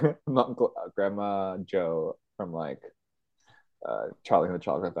 grandma Joe from like Charlie and the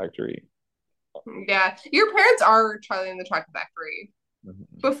Chocolate Factory. Yeah, your parents are Charlie and the Chocolate Factory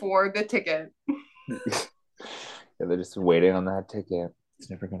Mhm. before the ticket. Yeah, they're just waiting on that ticket. It's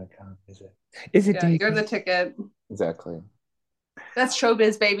never gonna come, is it? Is it, Yeah, you're Daisy? the ticket. Exactly. That's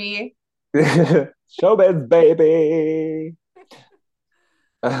showbiz, baby. Showbiz, baby.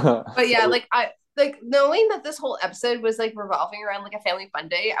 But yeah, So, like like knowing that this whole episode was like revolving around like a family fun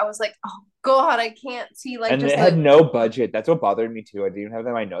day, I was like, oh God, I can't see like And just it had like no budget. That's what bothered me too. I didn't have that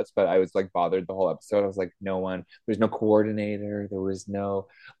in my notes, but I was like bothered the whole episode. I was like, no one, there's no coordinator, there was no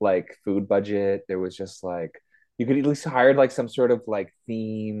like food budget. There was just like you could at least hire like some sort of like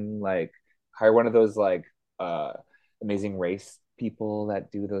theme, like hire one of those like uh amazing race people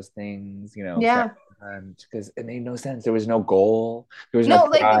that do those things, yeah. because it made no sense. There was no goal, there was no No,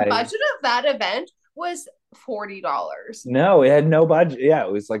 like the prize. budget of that event was $40. No, it had no budget. Yeah,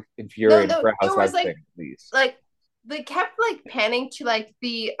 it was like No, infuriating no, for a there was housewives thing, at least. like they kept like panning to like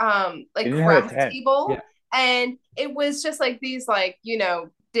the They like didn't have a craft tent. Yeah. table, and it was just like these like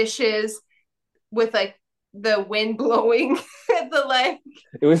dishes with like the wind blowing at the like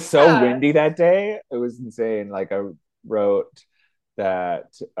It was so uh windy that day. It was insane. Like I wrote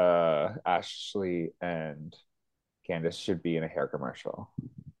that Ashley and Candace should be in a hair commercial.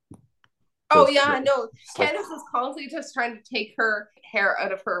 oh Those yeah, two. no, Just like Candace was constantly just trying to take her hair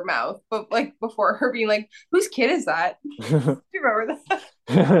out of her mouth, but like before her being like, whose kid is that? Do you remember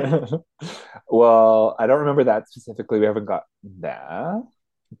that? well, I don't remember that specifically. We haven't got that,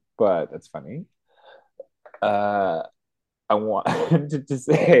 but that's funny. Uh I wanted to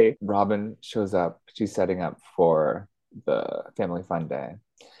say Robin shows up. She's setting up for the family fun day.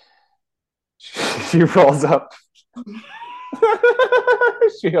 She rolls up.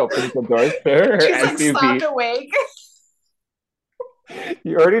 She opens the doors to her She's like slapped SUV. awake.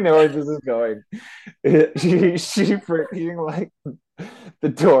 You already know where this is going. She freaking like the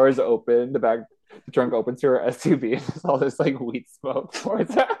doors open, the trunk opens to her SUV, and just all this like weed smoke pours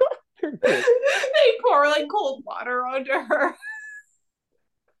out. They pour like cold water onto her.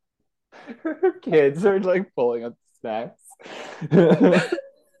 Her kids are like pulling up snacks.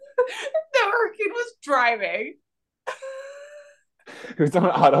 No, her kid was driving. It was on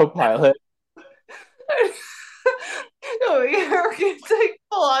autopilot. No, her kid's like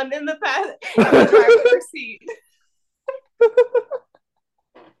full on in the driver's seat.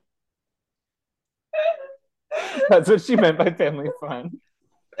 That's what she meant by family fun.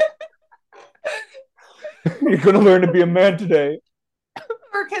 You're gonna learn to be a man today.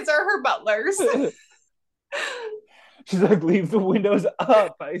 Her kids are her butlers. She's like, leave the windows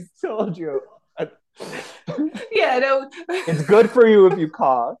up. I told you. Yeah, no, It's good for you if you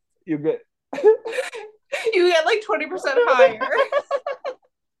cough. You get. you get like 20% higher.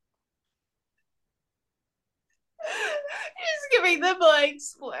 She's giving them like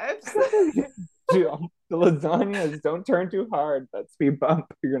spliffs. The lasagnas don't turn too hard. That speed bump.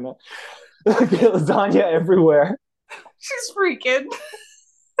 You're gonna get lasagna everywhere. She's freaking.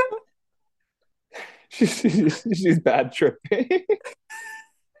 She's bad tripping.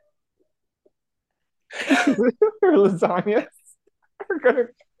 Her lasagnas are gonna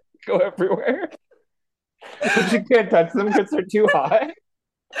go everywhere. But she can't touch them because they're too hot.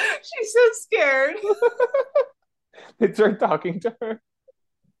 She's so scared. They start talking to her.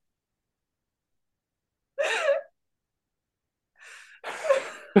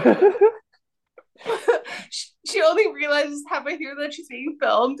 She only realizes halfway through that she's being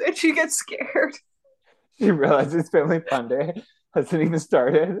filmed and she gets scared. She realizes family fun day hasn't even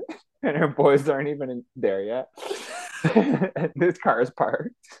started and her boys aren't even there yet. And this car is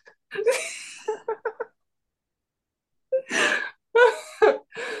parked.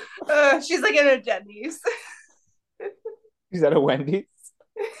 She's like in a Jenny's. She's at a Wendy's.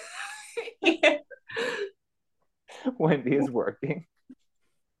 Yeah. Wendy is working.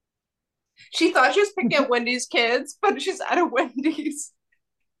 She thought she was picking up Wendy's kids, but she's at a Wendy's.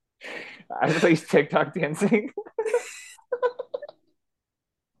 I thought he's TikTok dancing.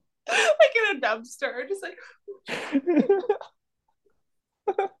 Like in a dumpster, just like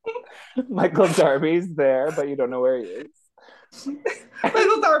Michael Darby's there, but you don't know where he is.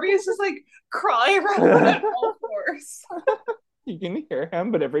 Michael Darby is just like crawling around on all fours. You can hear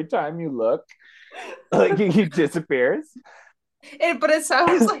him, but every time you look, like he disappears. But it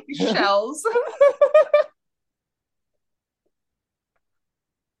sounds like shells.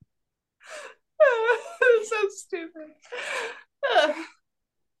 So stupid.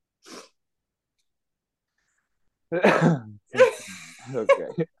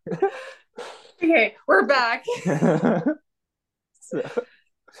 Okay. Okay, we're back. So,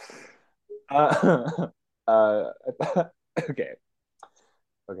 uh, uh, okay.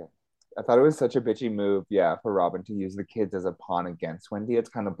 Okay. I thought it was such a bitchy move, yeah, for Robin to use the kids as a pawn against Wendy. It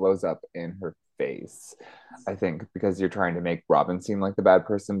kind of blows up in her face, I think, because you're trying to make Robin seem like the bad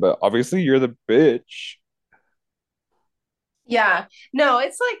person, but obviously you're the bitch. Yeah. No,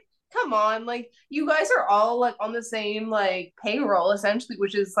 it's like come on, like you guys are all like on the same like payroll essentially,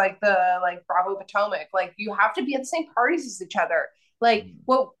 which is like the like Bravo Potomac. Like you have to be at the same parties as each other. Like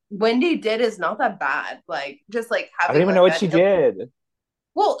what Wendy did is not that bad. Like just like I don't having even know like what an she did.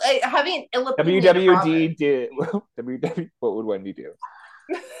 having an ill opinion of WWD Robin. did WW. What would Wendy do?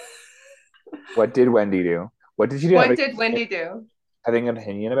 What did Wendy do? What did she do? What did Wendy do? Having an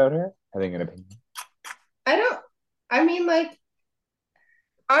opinion about her? Having an opinion. I don't. I mean, like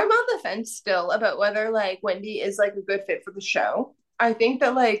I'm on the fence still about whether like Wendy is like a good fit for the show. I think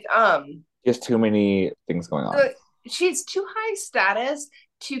that Just too uh, things going on. she's too high status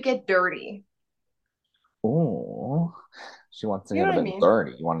to get dirty. Oh, she wants to You get know a what I bit mean?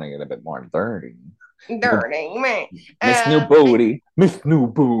 dirty. You want to get a bit more dirty. New, Dirty, man. Miss New I Booty. Miss New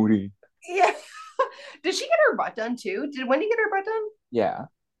Booty. yeah. Did she get her butt done too? Did Wendy get her butt done? Yeah.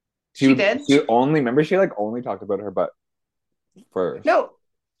 She did. She only remember she like only talked about her butt first. No,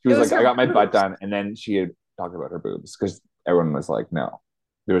 She it was was like, I her got my butt boobs. done, and then she had talked about her boobs because everyone was like, no,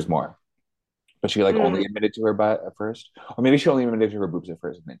 there was more. But she like only Mm. admitted to her butt at first, or maybe she only admitted to her boobs at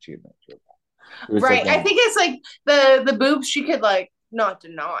first, and then she admitted to her butt. It was like Right. I think it's like the boobs she could like not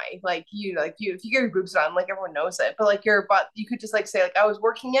deny. Like you if you get your boobs done, like everyone knows it. But like your butt, you could just like say like I was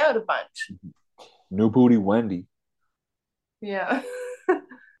working out a bunch. New Booty Wendy. Yeah.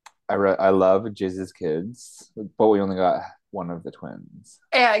 I love Jizz's kids, but we only got one of the twins.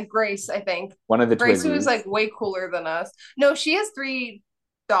 Yeah, Grace, I think. One of the Grace, who is twizzies. like way cooler than us. No, she has three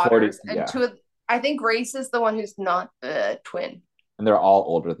 40, daughters, and yeah. I think Grace is the one who's not the twin. And they're all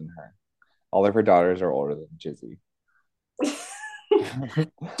older than her. All of her daughters are older than Jizzy.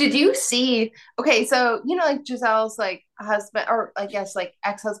 Did you see? Okay, so you know, like Giselle's like husband, or I guess like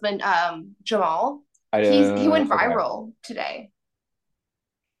ex-husband, Jamal. He went Okay. viral today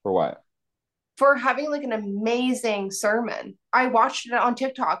For what? for having like an amazing sermon. I watched it on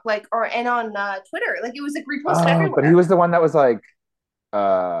TikTok, like or and on Twitter. Like it was like reposted Oh, but he everywhere. was the one that was like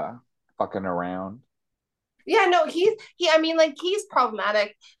uh fucking around. Yeah, no, I mean, like he's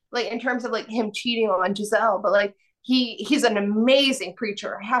problematic, like in terms of like him cheating on Giselle, but like he's an amazing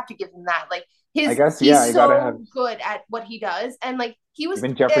preacher. I have to give him that. Like I his guess yeah, he's you gotta have so good at what he does, and like he was.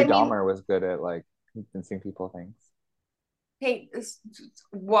 even Jeffrey I mean, Dahmer was good at like convincing people things. hey,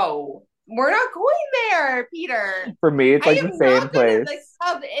 whoa, we're not going there, Peter. For me, it's I like the am same not gonna like place.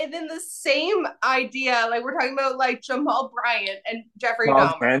 have it in the same idea. Like we're talking about like Jamal Bryant and Jeffrey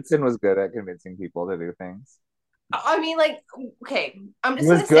Charles Dahmer. Manson was good at convincing people to do things. I mean, like, okay, I'm He just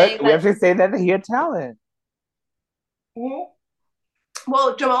was gonna good. say We that. have to say that he had talent.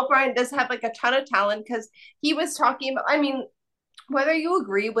 Well, Jamal Bryant does have like a ton of talent because he was talking about, I mean, whether you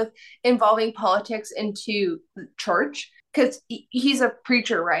agree with involving politics into the church, because he's a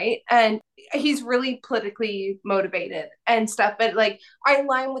preacher, right? And he's really politically motivated and stuff. But like, I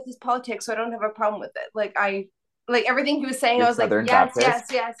align with his politics, so I don't have a problem with it. Like everything he was saying, I You're was like, Southern yes, Baptist. yes,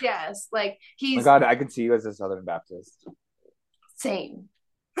 yes, yes. Like Oh my he's God, I could see you as a Southern Baptist. same.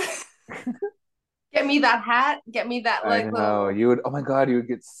 Get me that hat. Get me that I like know. little. You would, oh my God, you would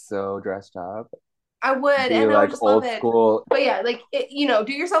get so dressed up. I would, Be and I would like just love old it. school. But yeah, like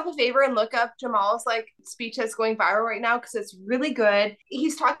do yourself a favor and look up Jamal's like speech that's going viral right now because it's really good.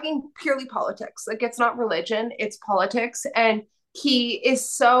 He's talking purely politics. Like it's not religion, it's politics, and he is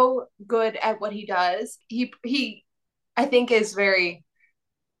so good at what he does. He I think is very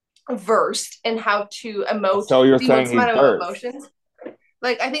versed in how to emote So you're the saying most he's amount of versed. emotions.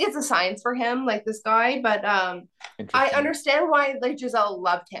 Like I think it's a science for him, like this guy, but I Interesting. understand why like Giselle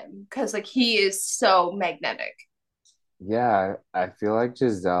loved him because like he is so magnetic. Yeah, I feel like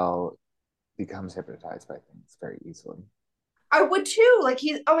Giselle becomes hypnotized by things very easily. I would too. Like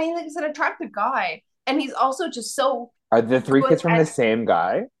I mean, like he's an attractive guy, and he's also just so Are the three good kids from the at. same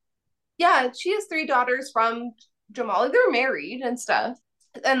guy? Yeah, she has three daughters from Jamal. Like, they're married and stuff,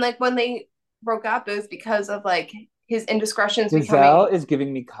 and like when they broke up, it was because of like his indiscretions Giselle becoming. is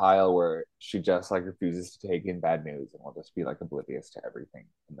giving me Kyle, where she just like refuses to take in bad news and will just be like oblivious to everything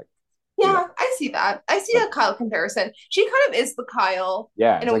and like be like, Yeah, I see that. I see like a Kyle comparison. She kind of is the Kyle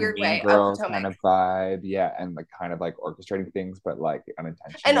yeah, in it's a like weird Mean way of Girls kind Potomac, of vibe. Yeah, and like kind of like orchestrating things, but like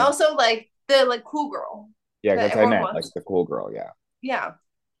and unintentionally. also like the like cool girl Yeah, that that's what I everyone meant, like wants. the cool girl. Yeah, Yeah,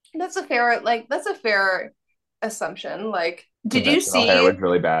 that's a fair assumption. Like, did you conventional hair see was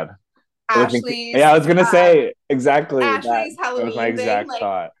really bad. It was, Ashley's yeah, I was gonna say exactly that. Ashley's That was my Halloween thing? exact Like,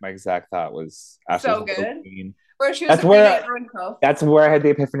 thought. My exact thought was Ashley's so good. Halloween. Where she was That's like reading where everyone code. that's where I had the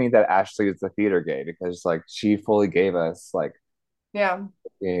epiphany that Ashley is the theater gay because like she fully gave us like Yeah.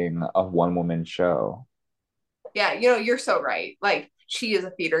 being a one woman show. Yeah, you're so right. Like, she is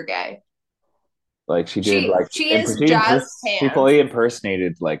a theater gay. Like she did She like she is jazz she hands. fully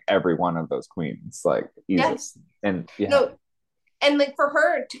impersonated like every one of those queens, like easily. Yes. And yeah, No, and like for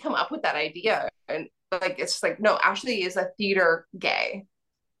her to come up with that idea and like it's just like no, Ashley is a theater gay.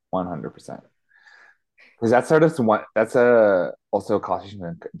 100%. Because that's sort of one that's a also a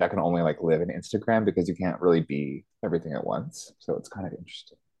costume that can only like live in Instagram because you can't really be everything at once. So it's kind of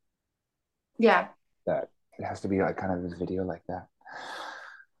interesting Yeah. that it has to be like kind of a video like that.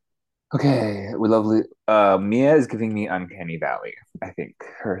 Okay, we lovely. Mia is giving me uncanny valley. I think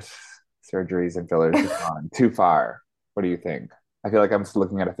her surgeries and fillers have gone too far. What do you think? I feel like I'm just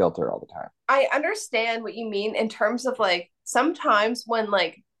looking at a filter all the time. I understand what you mean in terms of like sometimes when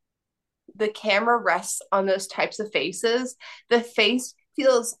like the camera rests on those types of faces, the face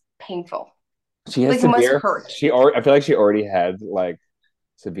feels painful. She has Like it must severe. hurt. I feel like she already had like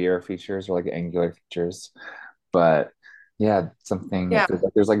severe features or like angular features, but yeah, something. It Yeah. feels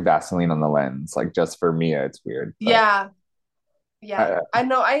like there's like Vaseline on the lens. Like just for Mia, it's weird, but Yeah. Yeah. uh, I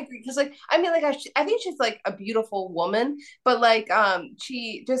know I agree because like I mean like I think she's like a beautiful woman, but like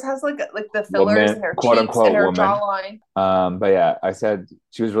she just has like the fillers in woman, her quote cheeks and unquote her woman. jawline. But yeah, I said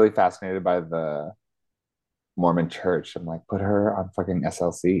she was really fascinated by the Mormon church. I'm like, put her on fucking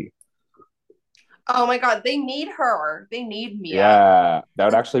SLC. Oh my god, they need her. They need Mia. Yeah, that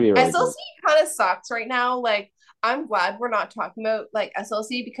would actually be really good. SLC kind of sucks right now. Like I'm glad we're not talking about like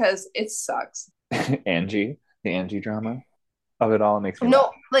SLC because it sucks. Angie, the Angie drama of it all makes me laugh.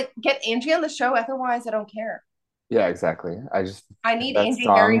 No, like get Angie on the show. Otherwise, I don't care. Yeah, exactly. I just I have need that Angie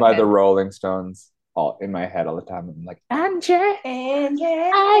song by the Harrington. Rolling Stones all in my head all the time. I'm like, Angie, Angie,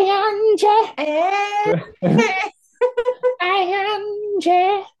 I Angie. Angie, I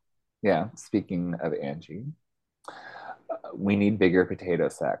Angie. Yeah, speaking of Angie, we need bigger potato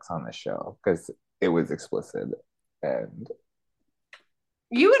sacks on the show because it was explicit. And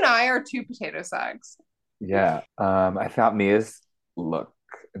You and I are two potato sacks. yeah, I thought Mia's look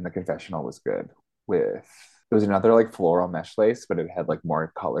in the confessional was good with it was another like floral mesh lace, but it had like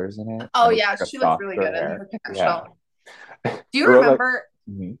more colors in it Oh and it was yeah, like a she looked really softer good in hair. her Yeah. confessional. Do I you wrote like, remember?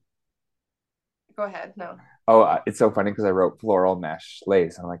 mhm. Go ahead. No. Oh, it's so funny because I wrote floral mesh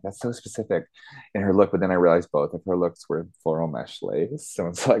lace. And I'm like, that's so specific in her look. But then I realized both of her looks were floral mesh lace. So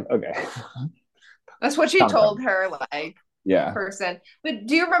it's like, okay, That's what she calm told down. her like Yeah. person. But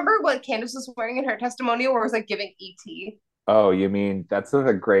do you remember what Candace was wearing in her testimonial where it was like giving ET? Oh, you mean that's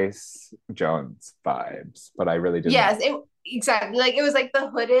the Grace Jones vibes, but I really didn't like Yes, it exactly like it was like the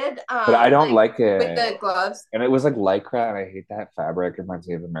hooded but I don't like like with it. the gloves. And it was like lycra, and I hate that fabric. It reminds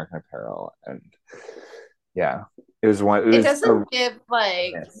me of American Apparel. And yeah, it It was a doesn't give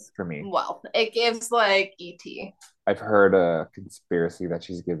like miss for me. well, it gives like ET. I've heard a conspiracy that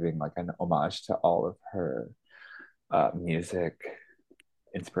she's giving like an homage to all of her music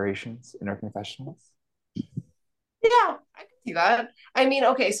inspirations in her confessionals. Yeah, I can see that. I mean,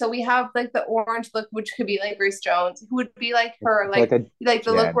 okay, so we have like the orange look, which could be like Grace Jones, who would be like her, I feel like a like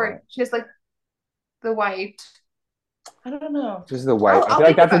the look where Janet. she has like the white. I don't know. Just the white. I I'll feel like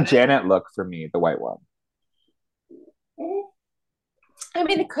think that's a about it. Janet look for me, the white one. I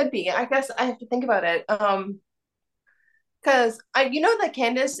mean, it could be. I guess I have to think about it. Because I, you know, that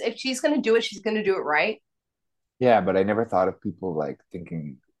Candace, if she's gonna do it, she's gonna do it right. Yeah, but I never thought of people like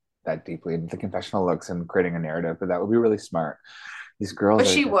thinking that deeply into the confessional looks and creating a narrative, but that would be really smart. These girls But are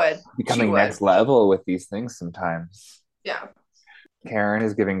she just would. She becoming would. next level with these things sometimes. Yeah. Karen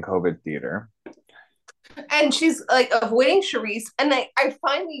is giving COVID theater. And she's like avoiding Charisse, and I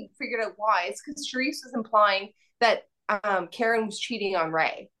finally figured out why. It's because Charisse was implying that Karen was cheating on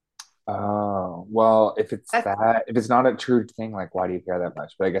Ray. Oh, well, if it's That's that, if it's not a true thing, like, why do you care that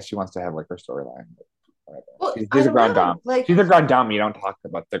much? But I guess she wants to have like her storyline. Whatever. well, She's I a don't grand know. dame. Like She's a grand dame. You don't talk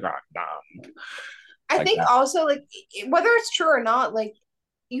about the grand dame I like think that. also like whether it's true or not, like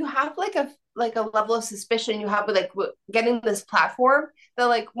you have like a level of suspicion you have with like getting this platform that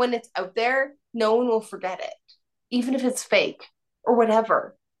like when it's out there, no one will forget it, even if it's fake or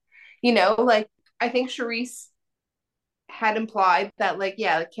whatever. You know, like I think Charisse had implied that like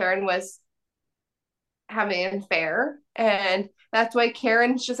yeah, Karen was having an affair, and that's why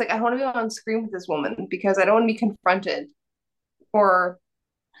Karen's just like I don't want to be on screen with this woman because I don't want to be confronted or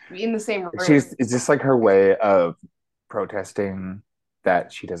be in the same room. She's it's just like her way of protesting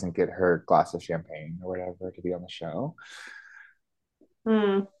that she doesn't get her glass of champagne or whatever to be on the show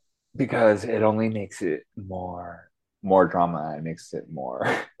Hmm. because it only makes it more drama. It makes it more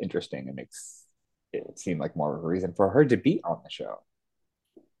interesting. It makes it seem like more of a reason for her to be on the show.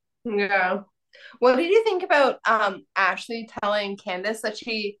 Yeah. What did you think about Ashley telling Candace that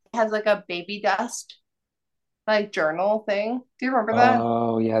she has like a baby dust? like journal thing. Do you remember that?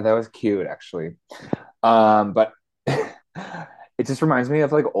 Oh yeah, that was cute actually. But it just reminds me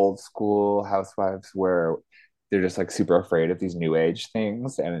of like old school housewives where they're just like super afraid of these new age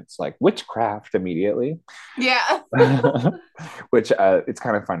things, and it's like witchcraft immediately. Yeah. Which it's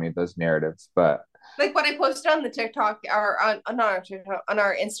kind of funny those narratives, but Like what I posted on the TikTok or on our TikTok, on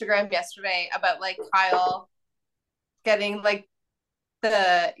our Instagram yesterday about like Kyle getting like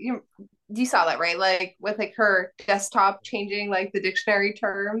you saw that, right? Like with like her desktop changing like the dictionary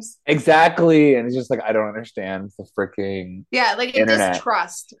terms. exactly, and it's just like I don't understand the freaking Yeah, like a internet.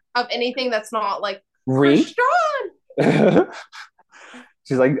 distrust of anything that's not like Re Christian,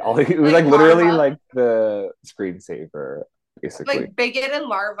 She's like all it was like like literally larva, like the screensaver, basically. like bigot and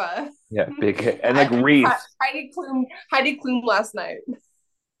larva. Yeah, big hit. And like Reese. Heidi Klum last night.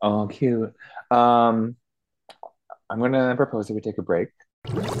 Oh, cute. Um, I'm gonna propose that we take a break.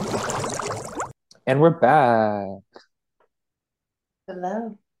 And we're back.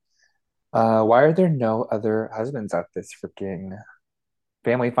 Hello. Why are there no other husbands at this freaking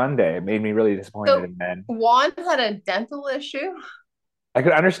family fun day? It made me really disappointed So in men. Juan had a dental issue. I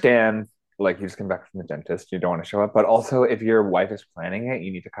could understand like you just come back from the dentist, you don't want to show up, but also if your wife is planning it,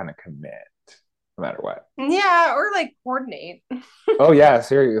 you need to kind of commit no matter what. Yeah, or like coordinate. Oh yeah,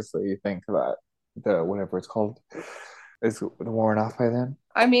 seriously, you think that the whatever it's called is worn off by then?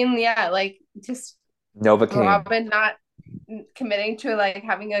 I mean, yeah, like just Novocaine. Robin not committing to like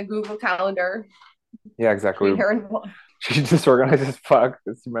having a Google Calendar Yeah, between exactly. her and Juan. She just organized as fuck.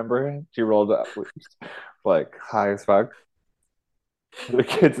 Just remember, she rolled up like high as fuck. The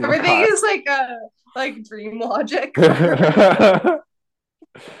kids in the Everything car. is like dream logic for her.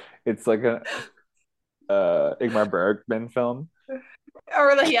 It's like a Ingmar Bergman film.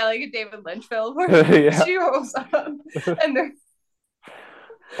 Or like yeah, like a David Lynch film where Yeah, she rolls up and it's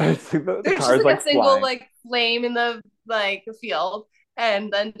like the there's just car's like a like single flying. like flame in the like field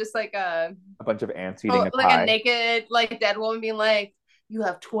and then just like A bunch of ants eating a a pie. naked like dead woman being like, you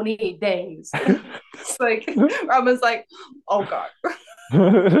have 28 days. It's like Robin's like, oh god.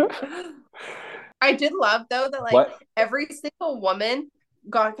 I did love though that like What? every single woman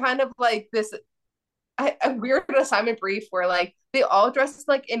got kind of like this a weird assignment brief where like they all dressed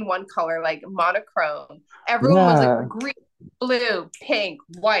like in one color, like monochrome. Everyone was like Yeah. green, blue, pink,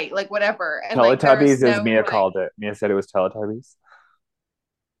 white, like whatever. And like there was Teletubbies, as no Mia like called it. Mia said it was Teletubbies.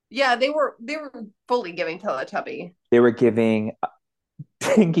 yeah, they were fully giving Teletubby. They were giving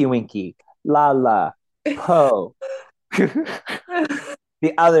Tinky Winky, Lala, Poe, the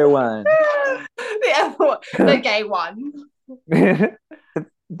the other one, other one, the gay one. the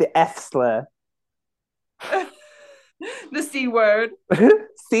Efsla, The C word.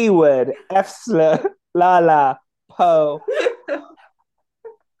 Seawood, Efsla, Lala, Poe.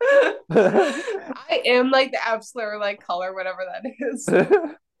 I am like the Epsler like color, whatever that is.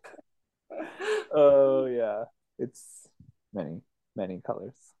 Oh yeah, it's many, many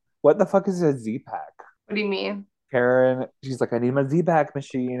colors. What the fuck is a Z pack? What do you mean? Karen, she's like, I need my Z pack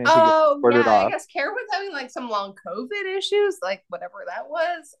machine, and she gets Oh ordered yeah, I off guess Karen was having like some long COVID issues, like whatever that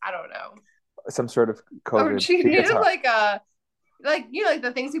was. I don't know. some sort of Or COVID. she She gets needed hot. like a like you know like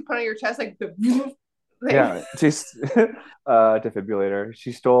the things you put on your chest, like the thing. Yeah, she's defibrillator.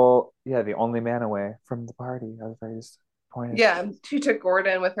 She stole the only man away from the party. I was very disappointed. Yeah, she took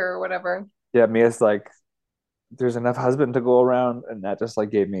Gordon with her or whatever. Yeah, Mia's like, there's enough husband to go around, and that just like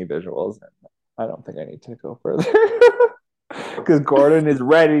gave me visuals, and I don't think I need to go further because Gordon is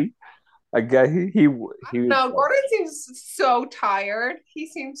ready. I guess he was No, Gordon seems so tired. He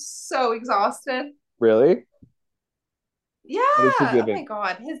seems so exhausted. really. Yeah. What is he Oh my giving?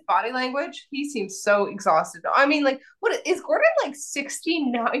 God. His body language, he seems so exhausted. I mean, like, what is Gordon like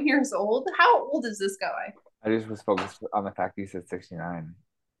 69 years old? How old is this guy? I just was focused on the fact he said 69,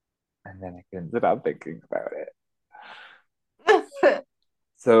 and then I couldn't stop thinking about it.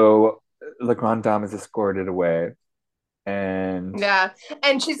 So the Grand Dame is escorted away, and Yeah.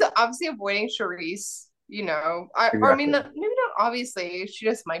 And she's obviously avoiding Charisse, you know. I mean, exactly. maybe not obviously. She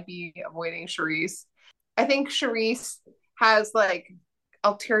just might be avoiding Charisse. I think Charisse has like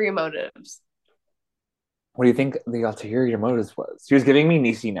ulterior motives. What do you think the ulterior motives was? She was giving me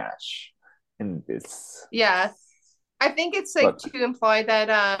Niecy Nash in this Yeah. I think it's like look. to imply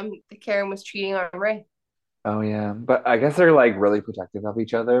that Karen was cheating on Ray. Oh yeah, but I guess they're like really protective of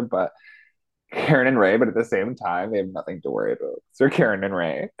each other. But Karen and Ray, but at the same time, they have nothing to worry about. So Karen and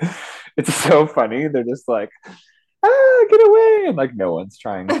Ray, it's so funny. They're just like, get away, and like no one's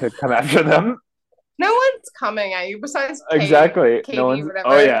trying to come after them. No one's coming at you besides Exactly, no Katie or one's. Oh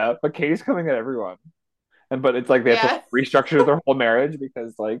whatever. yeah, but Katie's coming at everyone. And but it's like they have to Yeah. restructure their whole marriage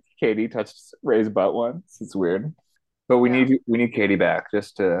because like Katie touched Ray's butt once. It's weird. But Yeah. we need Katie back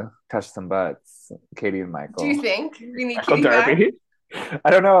just to touch some butts. Katie and Do you Michael. think we need Michael Kitty back? Darby. I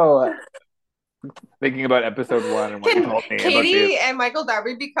don't know. Thinking about episode one and what you Can told me about the Katie and Michael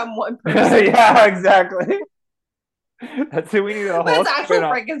Darby become one person? yeah, exactly. That's it. We need a whole That's spin actual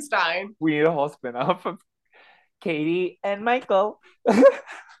off. Frankenstein. We need a whole spin off of Katie and Michael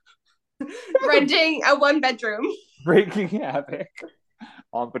Renting a one bedroom. breaking havoc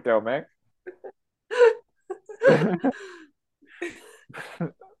on Potomac.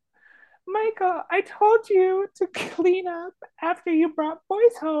 Michael, I told you to clean up after you brought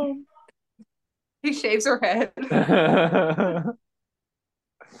boys home. He shaves her head.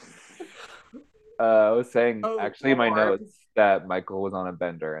 I was saying Oh actually in my Lord. notes that Michael was on a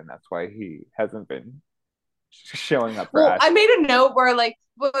bender and that's why he hasn't been showing up for Well, I Ashley. made a note where like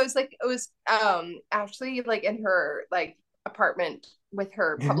well, it was actually like in her like apartment with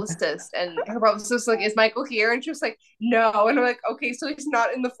her publicist and her publicist was like, is Michael here? And she was like, no. And I'm like, okay, so he's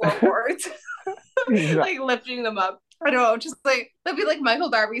not in the floorboards, like lifting them up. I don't know, just like that'd be like Michael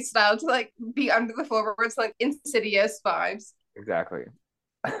Darby style to like be under the floorboards, like insidious vibes. Exactly.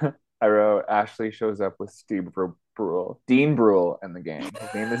 I wrote Ashley shows up with Steve Brule, Dean Brule in the game.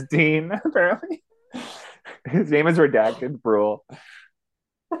 His name is Dean, apparently. His name is redacted Brule.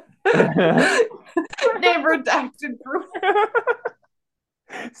 Name redacted.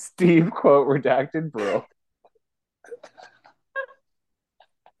 Steve quote redacted Brule.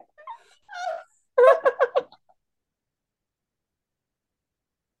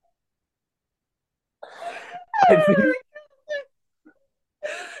 I think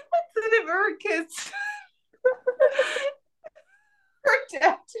That's the name of her kids.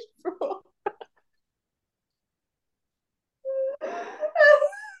 Redacted rule.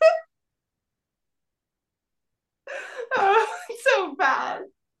 Oh, so bad.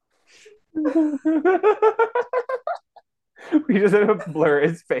 we just had to blur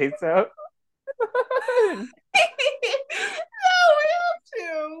his face out. No, we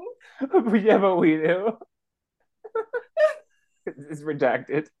have to. Yeah, but we do. It's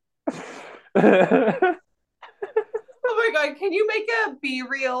redacted. Oh my god, can you make a B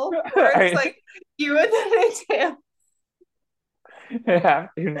reel where it's I, like you and then it's him? I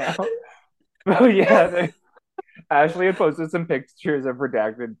have to now. Oh yeah, Ashley had posted some pictures of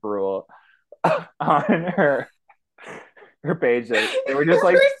redacted Brule on her page. They were just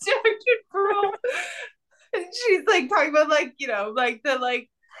like Rejected girl. And she's like talking about like, like the like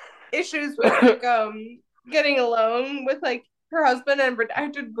issues with like getting alone with like her husband and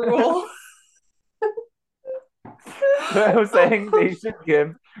redacted rule. I was saying they should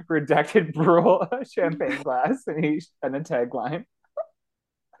give redacted Brule a champagne glass and a tagline.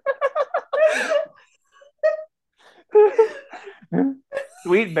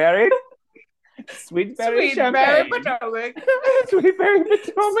 Sweet berry, sweet berry Sweet Mary champagne, Potomac. sweet berry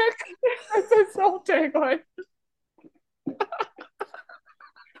Potomac. That's his whole tagline.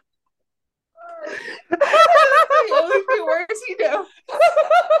 That's the only few words you know.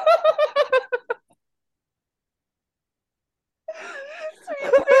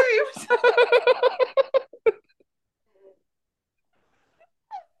 Sweet Mary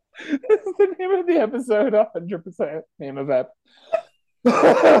This is the name of the episode, 100% name of it. He's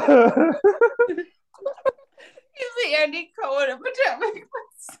the Andy Cohen of Potomac.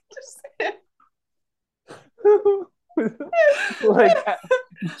 like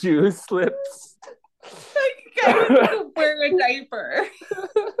juice slips. Like a guy who's wearing a diaper.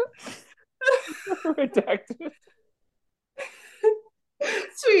 Redacted.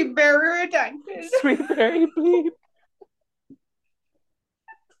 Sweet Mary redacted. Sweet berry bleep.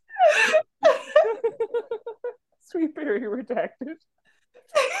 Sweet berry redacted.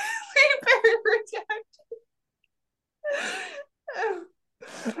 Sweet Mary redacted.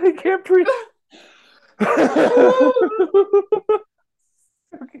 I can't breathe.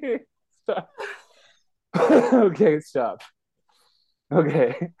 Okay, stop. Okay, stop.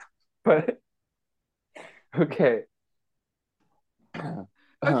 Okay, but okay.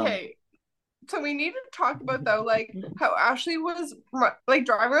 Okay, so we need to talk about though, like how Ashley was like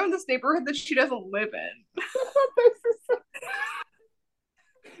driving around this neighborhood that she doesn't live in.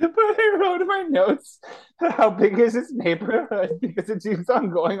 But I wrote in my notes how big is this neighborhood because it keeps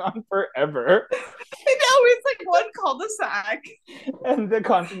on going on forever. I know it's like one cul-de-sac. And the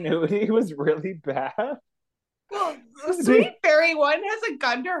continuity was really bad. Well, Sweet Berry one has a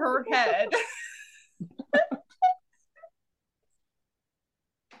gun to her head.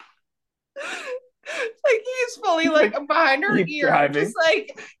 Like he's fully like behind her keep ear, driving. just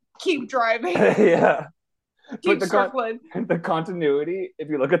like keep driving. Yeah. But Keep circling. the continuity, if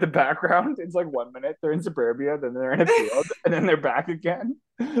you look at the background, it's like 1 minute they're in suburbia, then they're in a field, and then they're back again.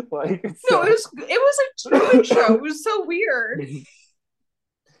 Like it's No, so it was a Truman Show. It was so weird.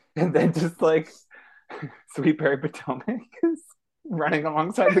 and then just like Sweet Berry Potomac is running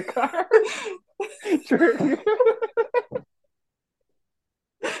alongside the car.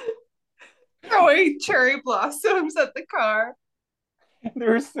 Throwing cherry blossoms at the car.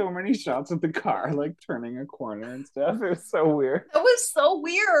 There were so many shots of the car like turning a corner and stuff. It was so weird. That was so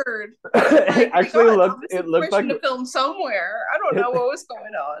weird. It Like they actually got looked obviously it looked like permission to film somewhere. I don't it, know what was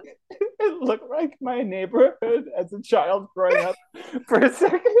going on. it looked like my neighborhood as a child growing up for a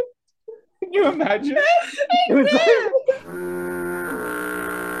second. Can you imagine? It was like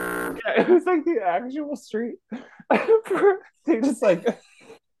yeah, it was like the actual street. They just like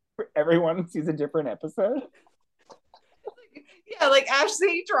everyone sees a different episode. Yeah, like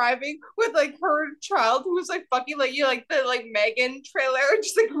Ashley driving with like her child who was like fucking like you like the like Megan trailer,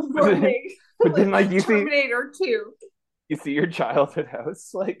 just like But then, running but then like like Terminator 2. you see your childhood house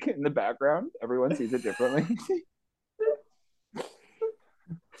like in the background. Everyone sees it differently.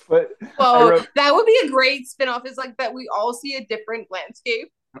 But I Well, wrote that would be a great spin-off, is like that we all see a different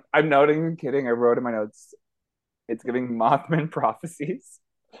landscape. I'm noting kidding. I wrote in my notes it's giving Mothman prophecies.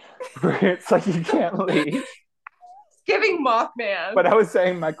 Where it's like you can't leave. It's giving Mothman. But I was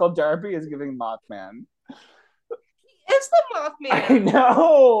saying Michael Darby is giving Mothman. It's the I Mothman.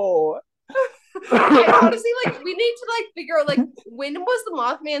 know. I honestly like we need to like figure out like when was the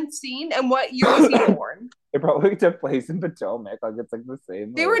Mothman seen and what year was he born? It probably took place in Potomac. Like it's like the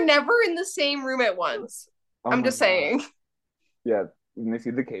same. They Like, were never in the same room at once. oh I'm my just god. saying. Yeah. When they see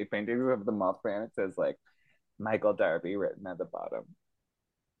the cave paintings of the Mothman, it says like Michael Darby written at the bottom.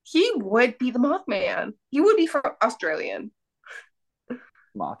 He would be the Mothman. He would be from Australian.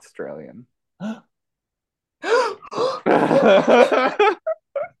 Moth Australian.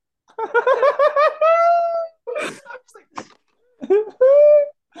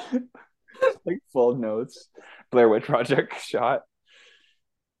 Like full notes. Blair Witch Project shot.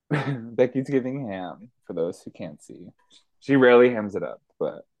 Becky's giving ham for those who can't see. She rarely hams it up,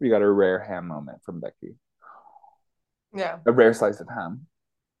 but we got a rare ham moment from Becky. Yeah. A rare slice of ham.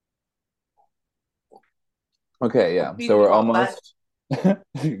 Okay, yeah. We So we're call that. almost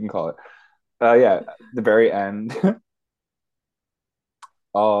you can call it. Yeah, the very end.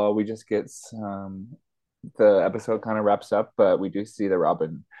 Oh, we just get some the episode kind of wraps up, but we do see that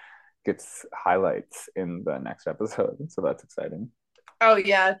Robin gets highlights in the next episode, so that's exciting. Oh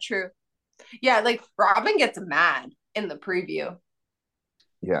yeah, true. Yeah, like Robin gets mad in the preview.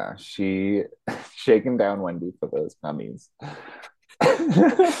 Yeah, she shaking down Wendy for those gummies.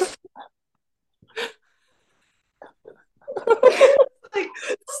 Like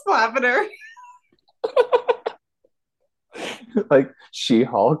slapping her. Like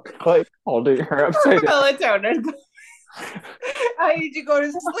She-Hulk, like holding her upside down. Melatonin. I need to go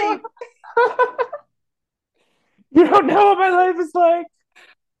to sleep. You don't know what my life is like.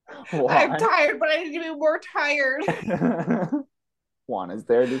 I'm Juan. tired, but I need to be more tired. Juan is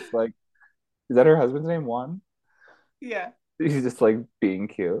there just like, is that her husband's name, Juan? Yeah. He's just like being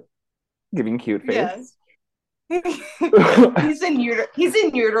cute, giving cute face. Yeah. He's in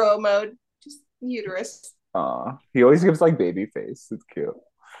utero mode. Just uterus. He always gives like baby face. It's cute.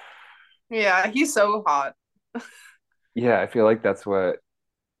 Yeah, he's so hot. Yeah, I feel like that's what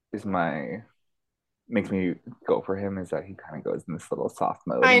is my makes me go for him is that he kind of goes in this little soft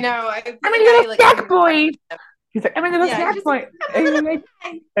mode. I know. I'm a little snack boy. He's like, I'm a little Yeah, snack just boy. like, I'm a And I'm little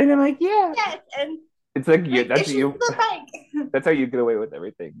like, and I'm like, yeah. yes, and It's like you. like, That's it's you. just the bike. That's how you get away with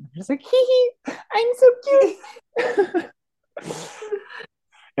everything. You're just like, hee hee. I'm so cute.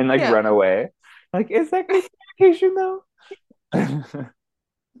 And like Yeah, run away. Like, is that communication though?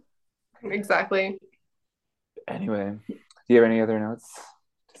 exactly. Anyway, do you have any other notes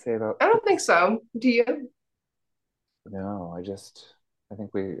to say about? I don't think so. Do you? No, I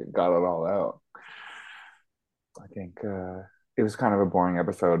think we got it all out. I think it was kind of a boring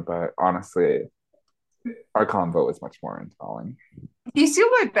episode, but honestly, our convo was much more enthralling. Do you see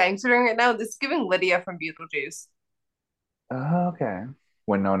what my bangs are doing right now? This is giving Lydia from Beetlejuice. Oh, okay.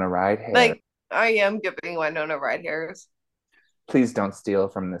 Winona ride hair. Like, I am giving Winona right hairs. Please don't steal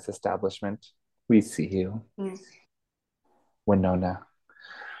from this establishment. We see you. Mm. Winona.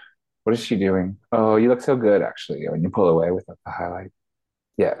 What is she doing? Oh, you look so good, actually, when you pull away with the highlight.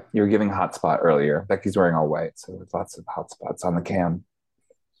 Yeah, you were giving hotspot earlier. Becky's wearing all white, so there's lots of hot spots on the cam.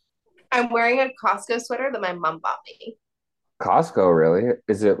 I'm wearing a Costco sweater that my mom bought me. Costco, really?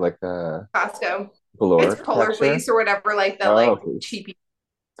 Is it like a Costco. velour It's Polar texture? Fleece or whatever, like the Oh, like please. cheapy.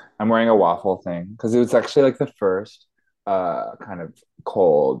 I'm wearing a waffle thing because it was actually like the first kind of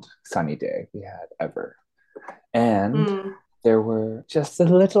cold, sunny day we had ever. And Mm. there were just a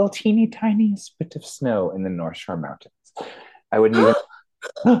little teeny tiny bit of snow in the North Shore Mountains. I wouldn't even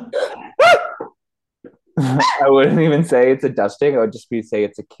I wouldn't even say it's a dusting. I would just be say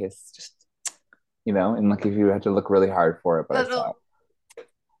it's a kiss. Just and like if you had to look really hard for it, but I Little, thought,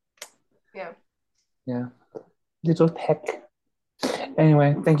 yeah. yeah, little peck.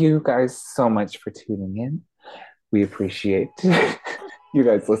 Anyway, thank you guys so much for tuning in. We appreciate you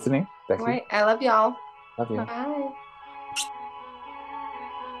guys listening. All Becky, right. I love y'all. love you. Bye.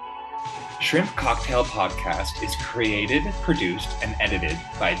 Shrimp Cocktail Podcast is created, produced, and edited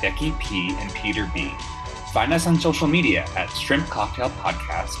by Becky P. and Peter B. Find us on social media at Shrimp Cocktail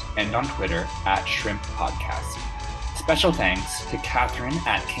Podcast and on Twitter at Shrimp Podcast. Special thanks to Catherine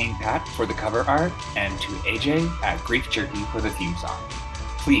at King Pat for the cover art and to AJ at Grief Jerky for the theme song.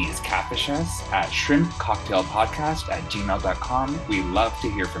 Please catfish us at shrimpcocktailpodcast@gmail.com. We love to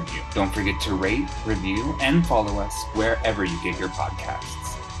hear from you. Don't forget to rate, review, and follow us wherever you get your podcasts.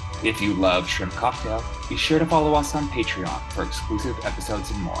 If you love Shrimp Cocktail, be sure to follow us on Patreon for exclusive episodes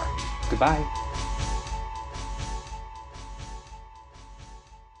and more. Goodbye.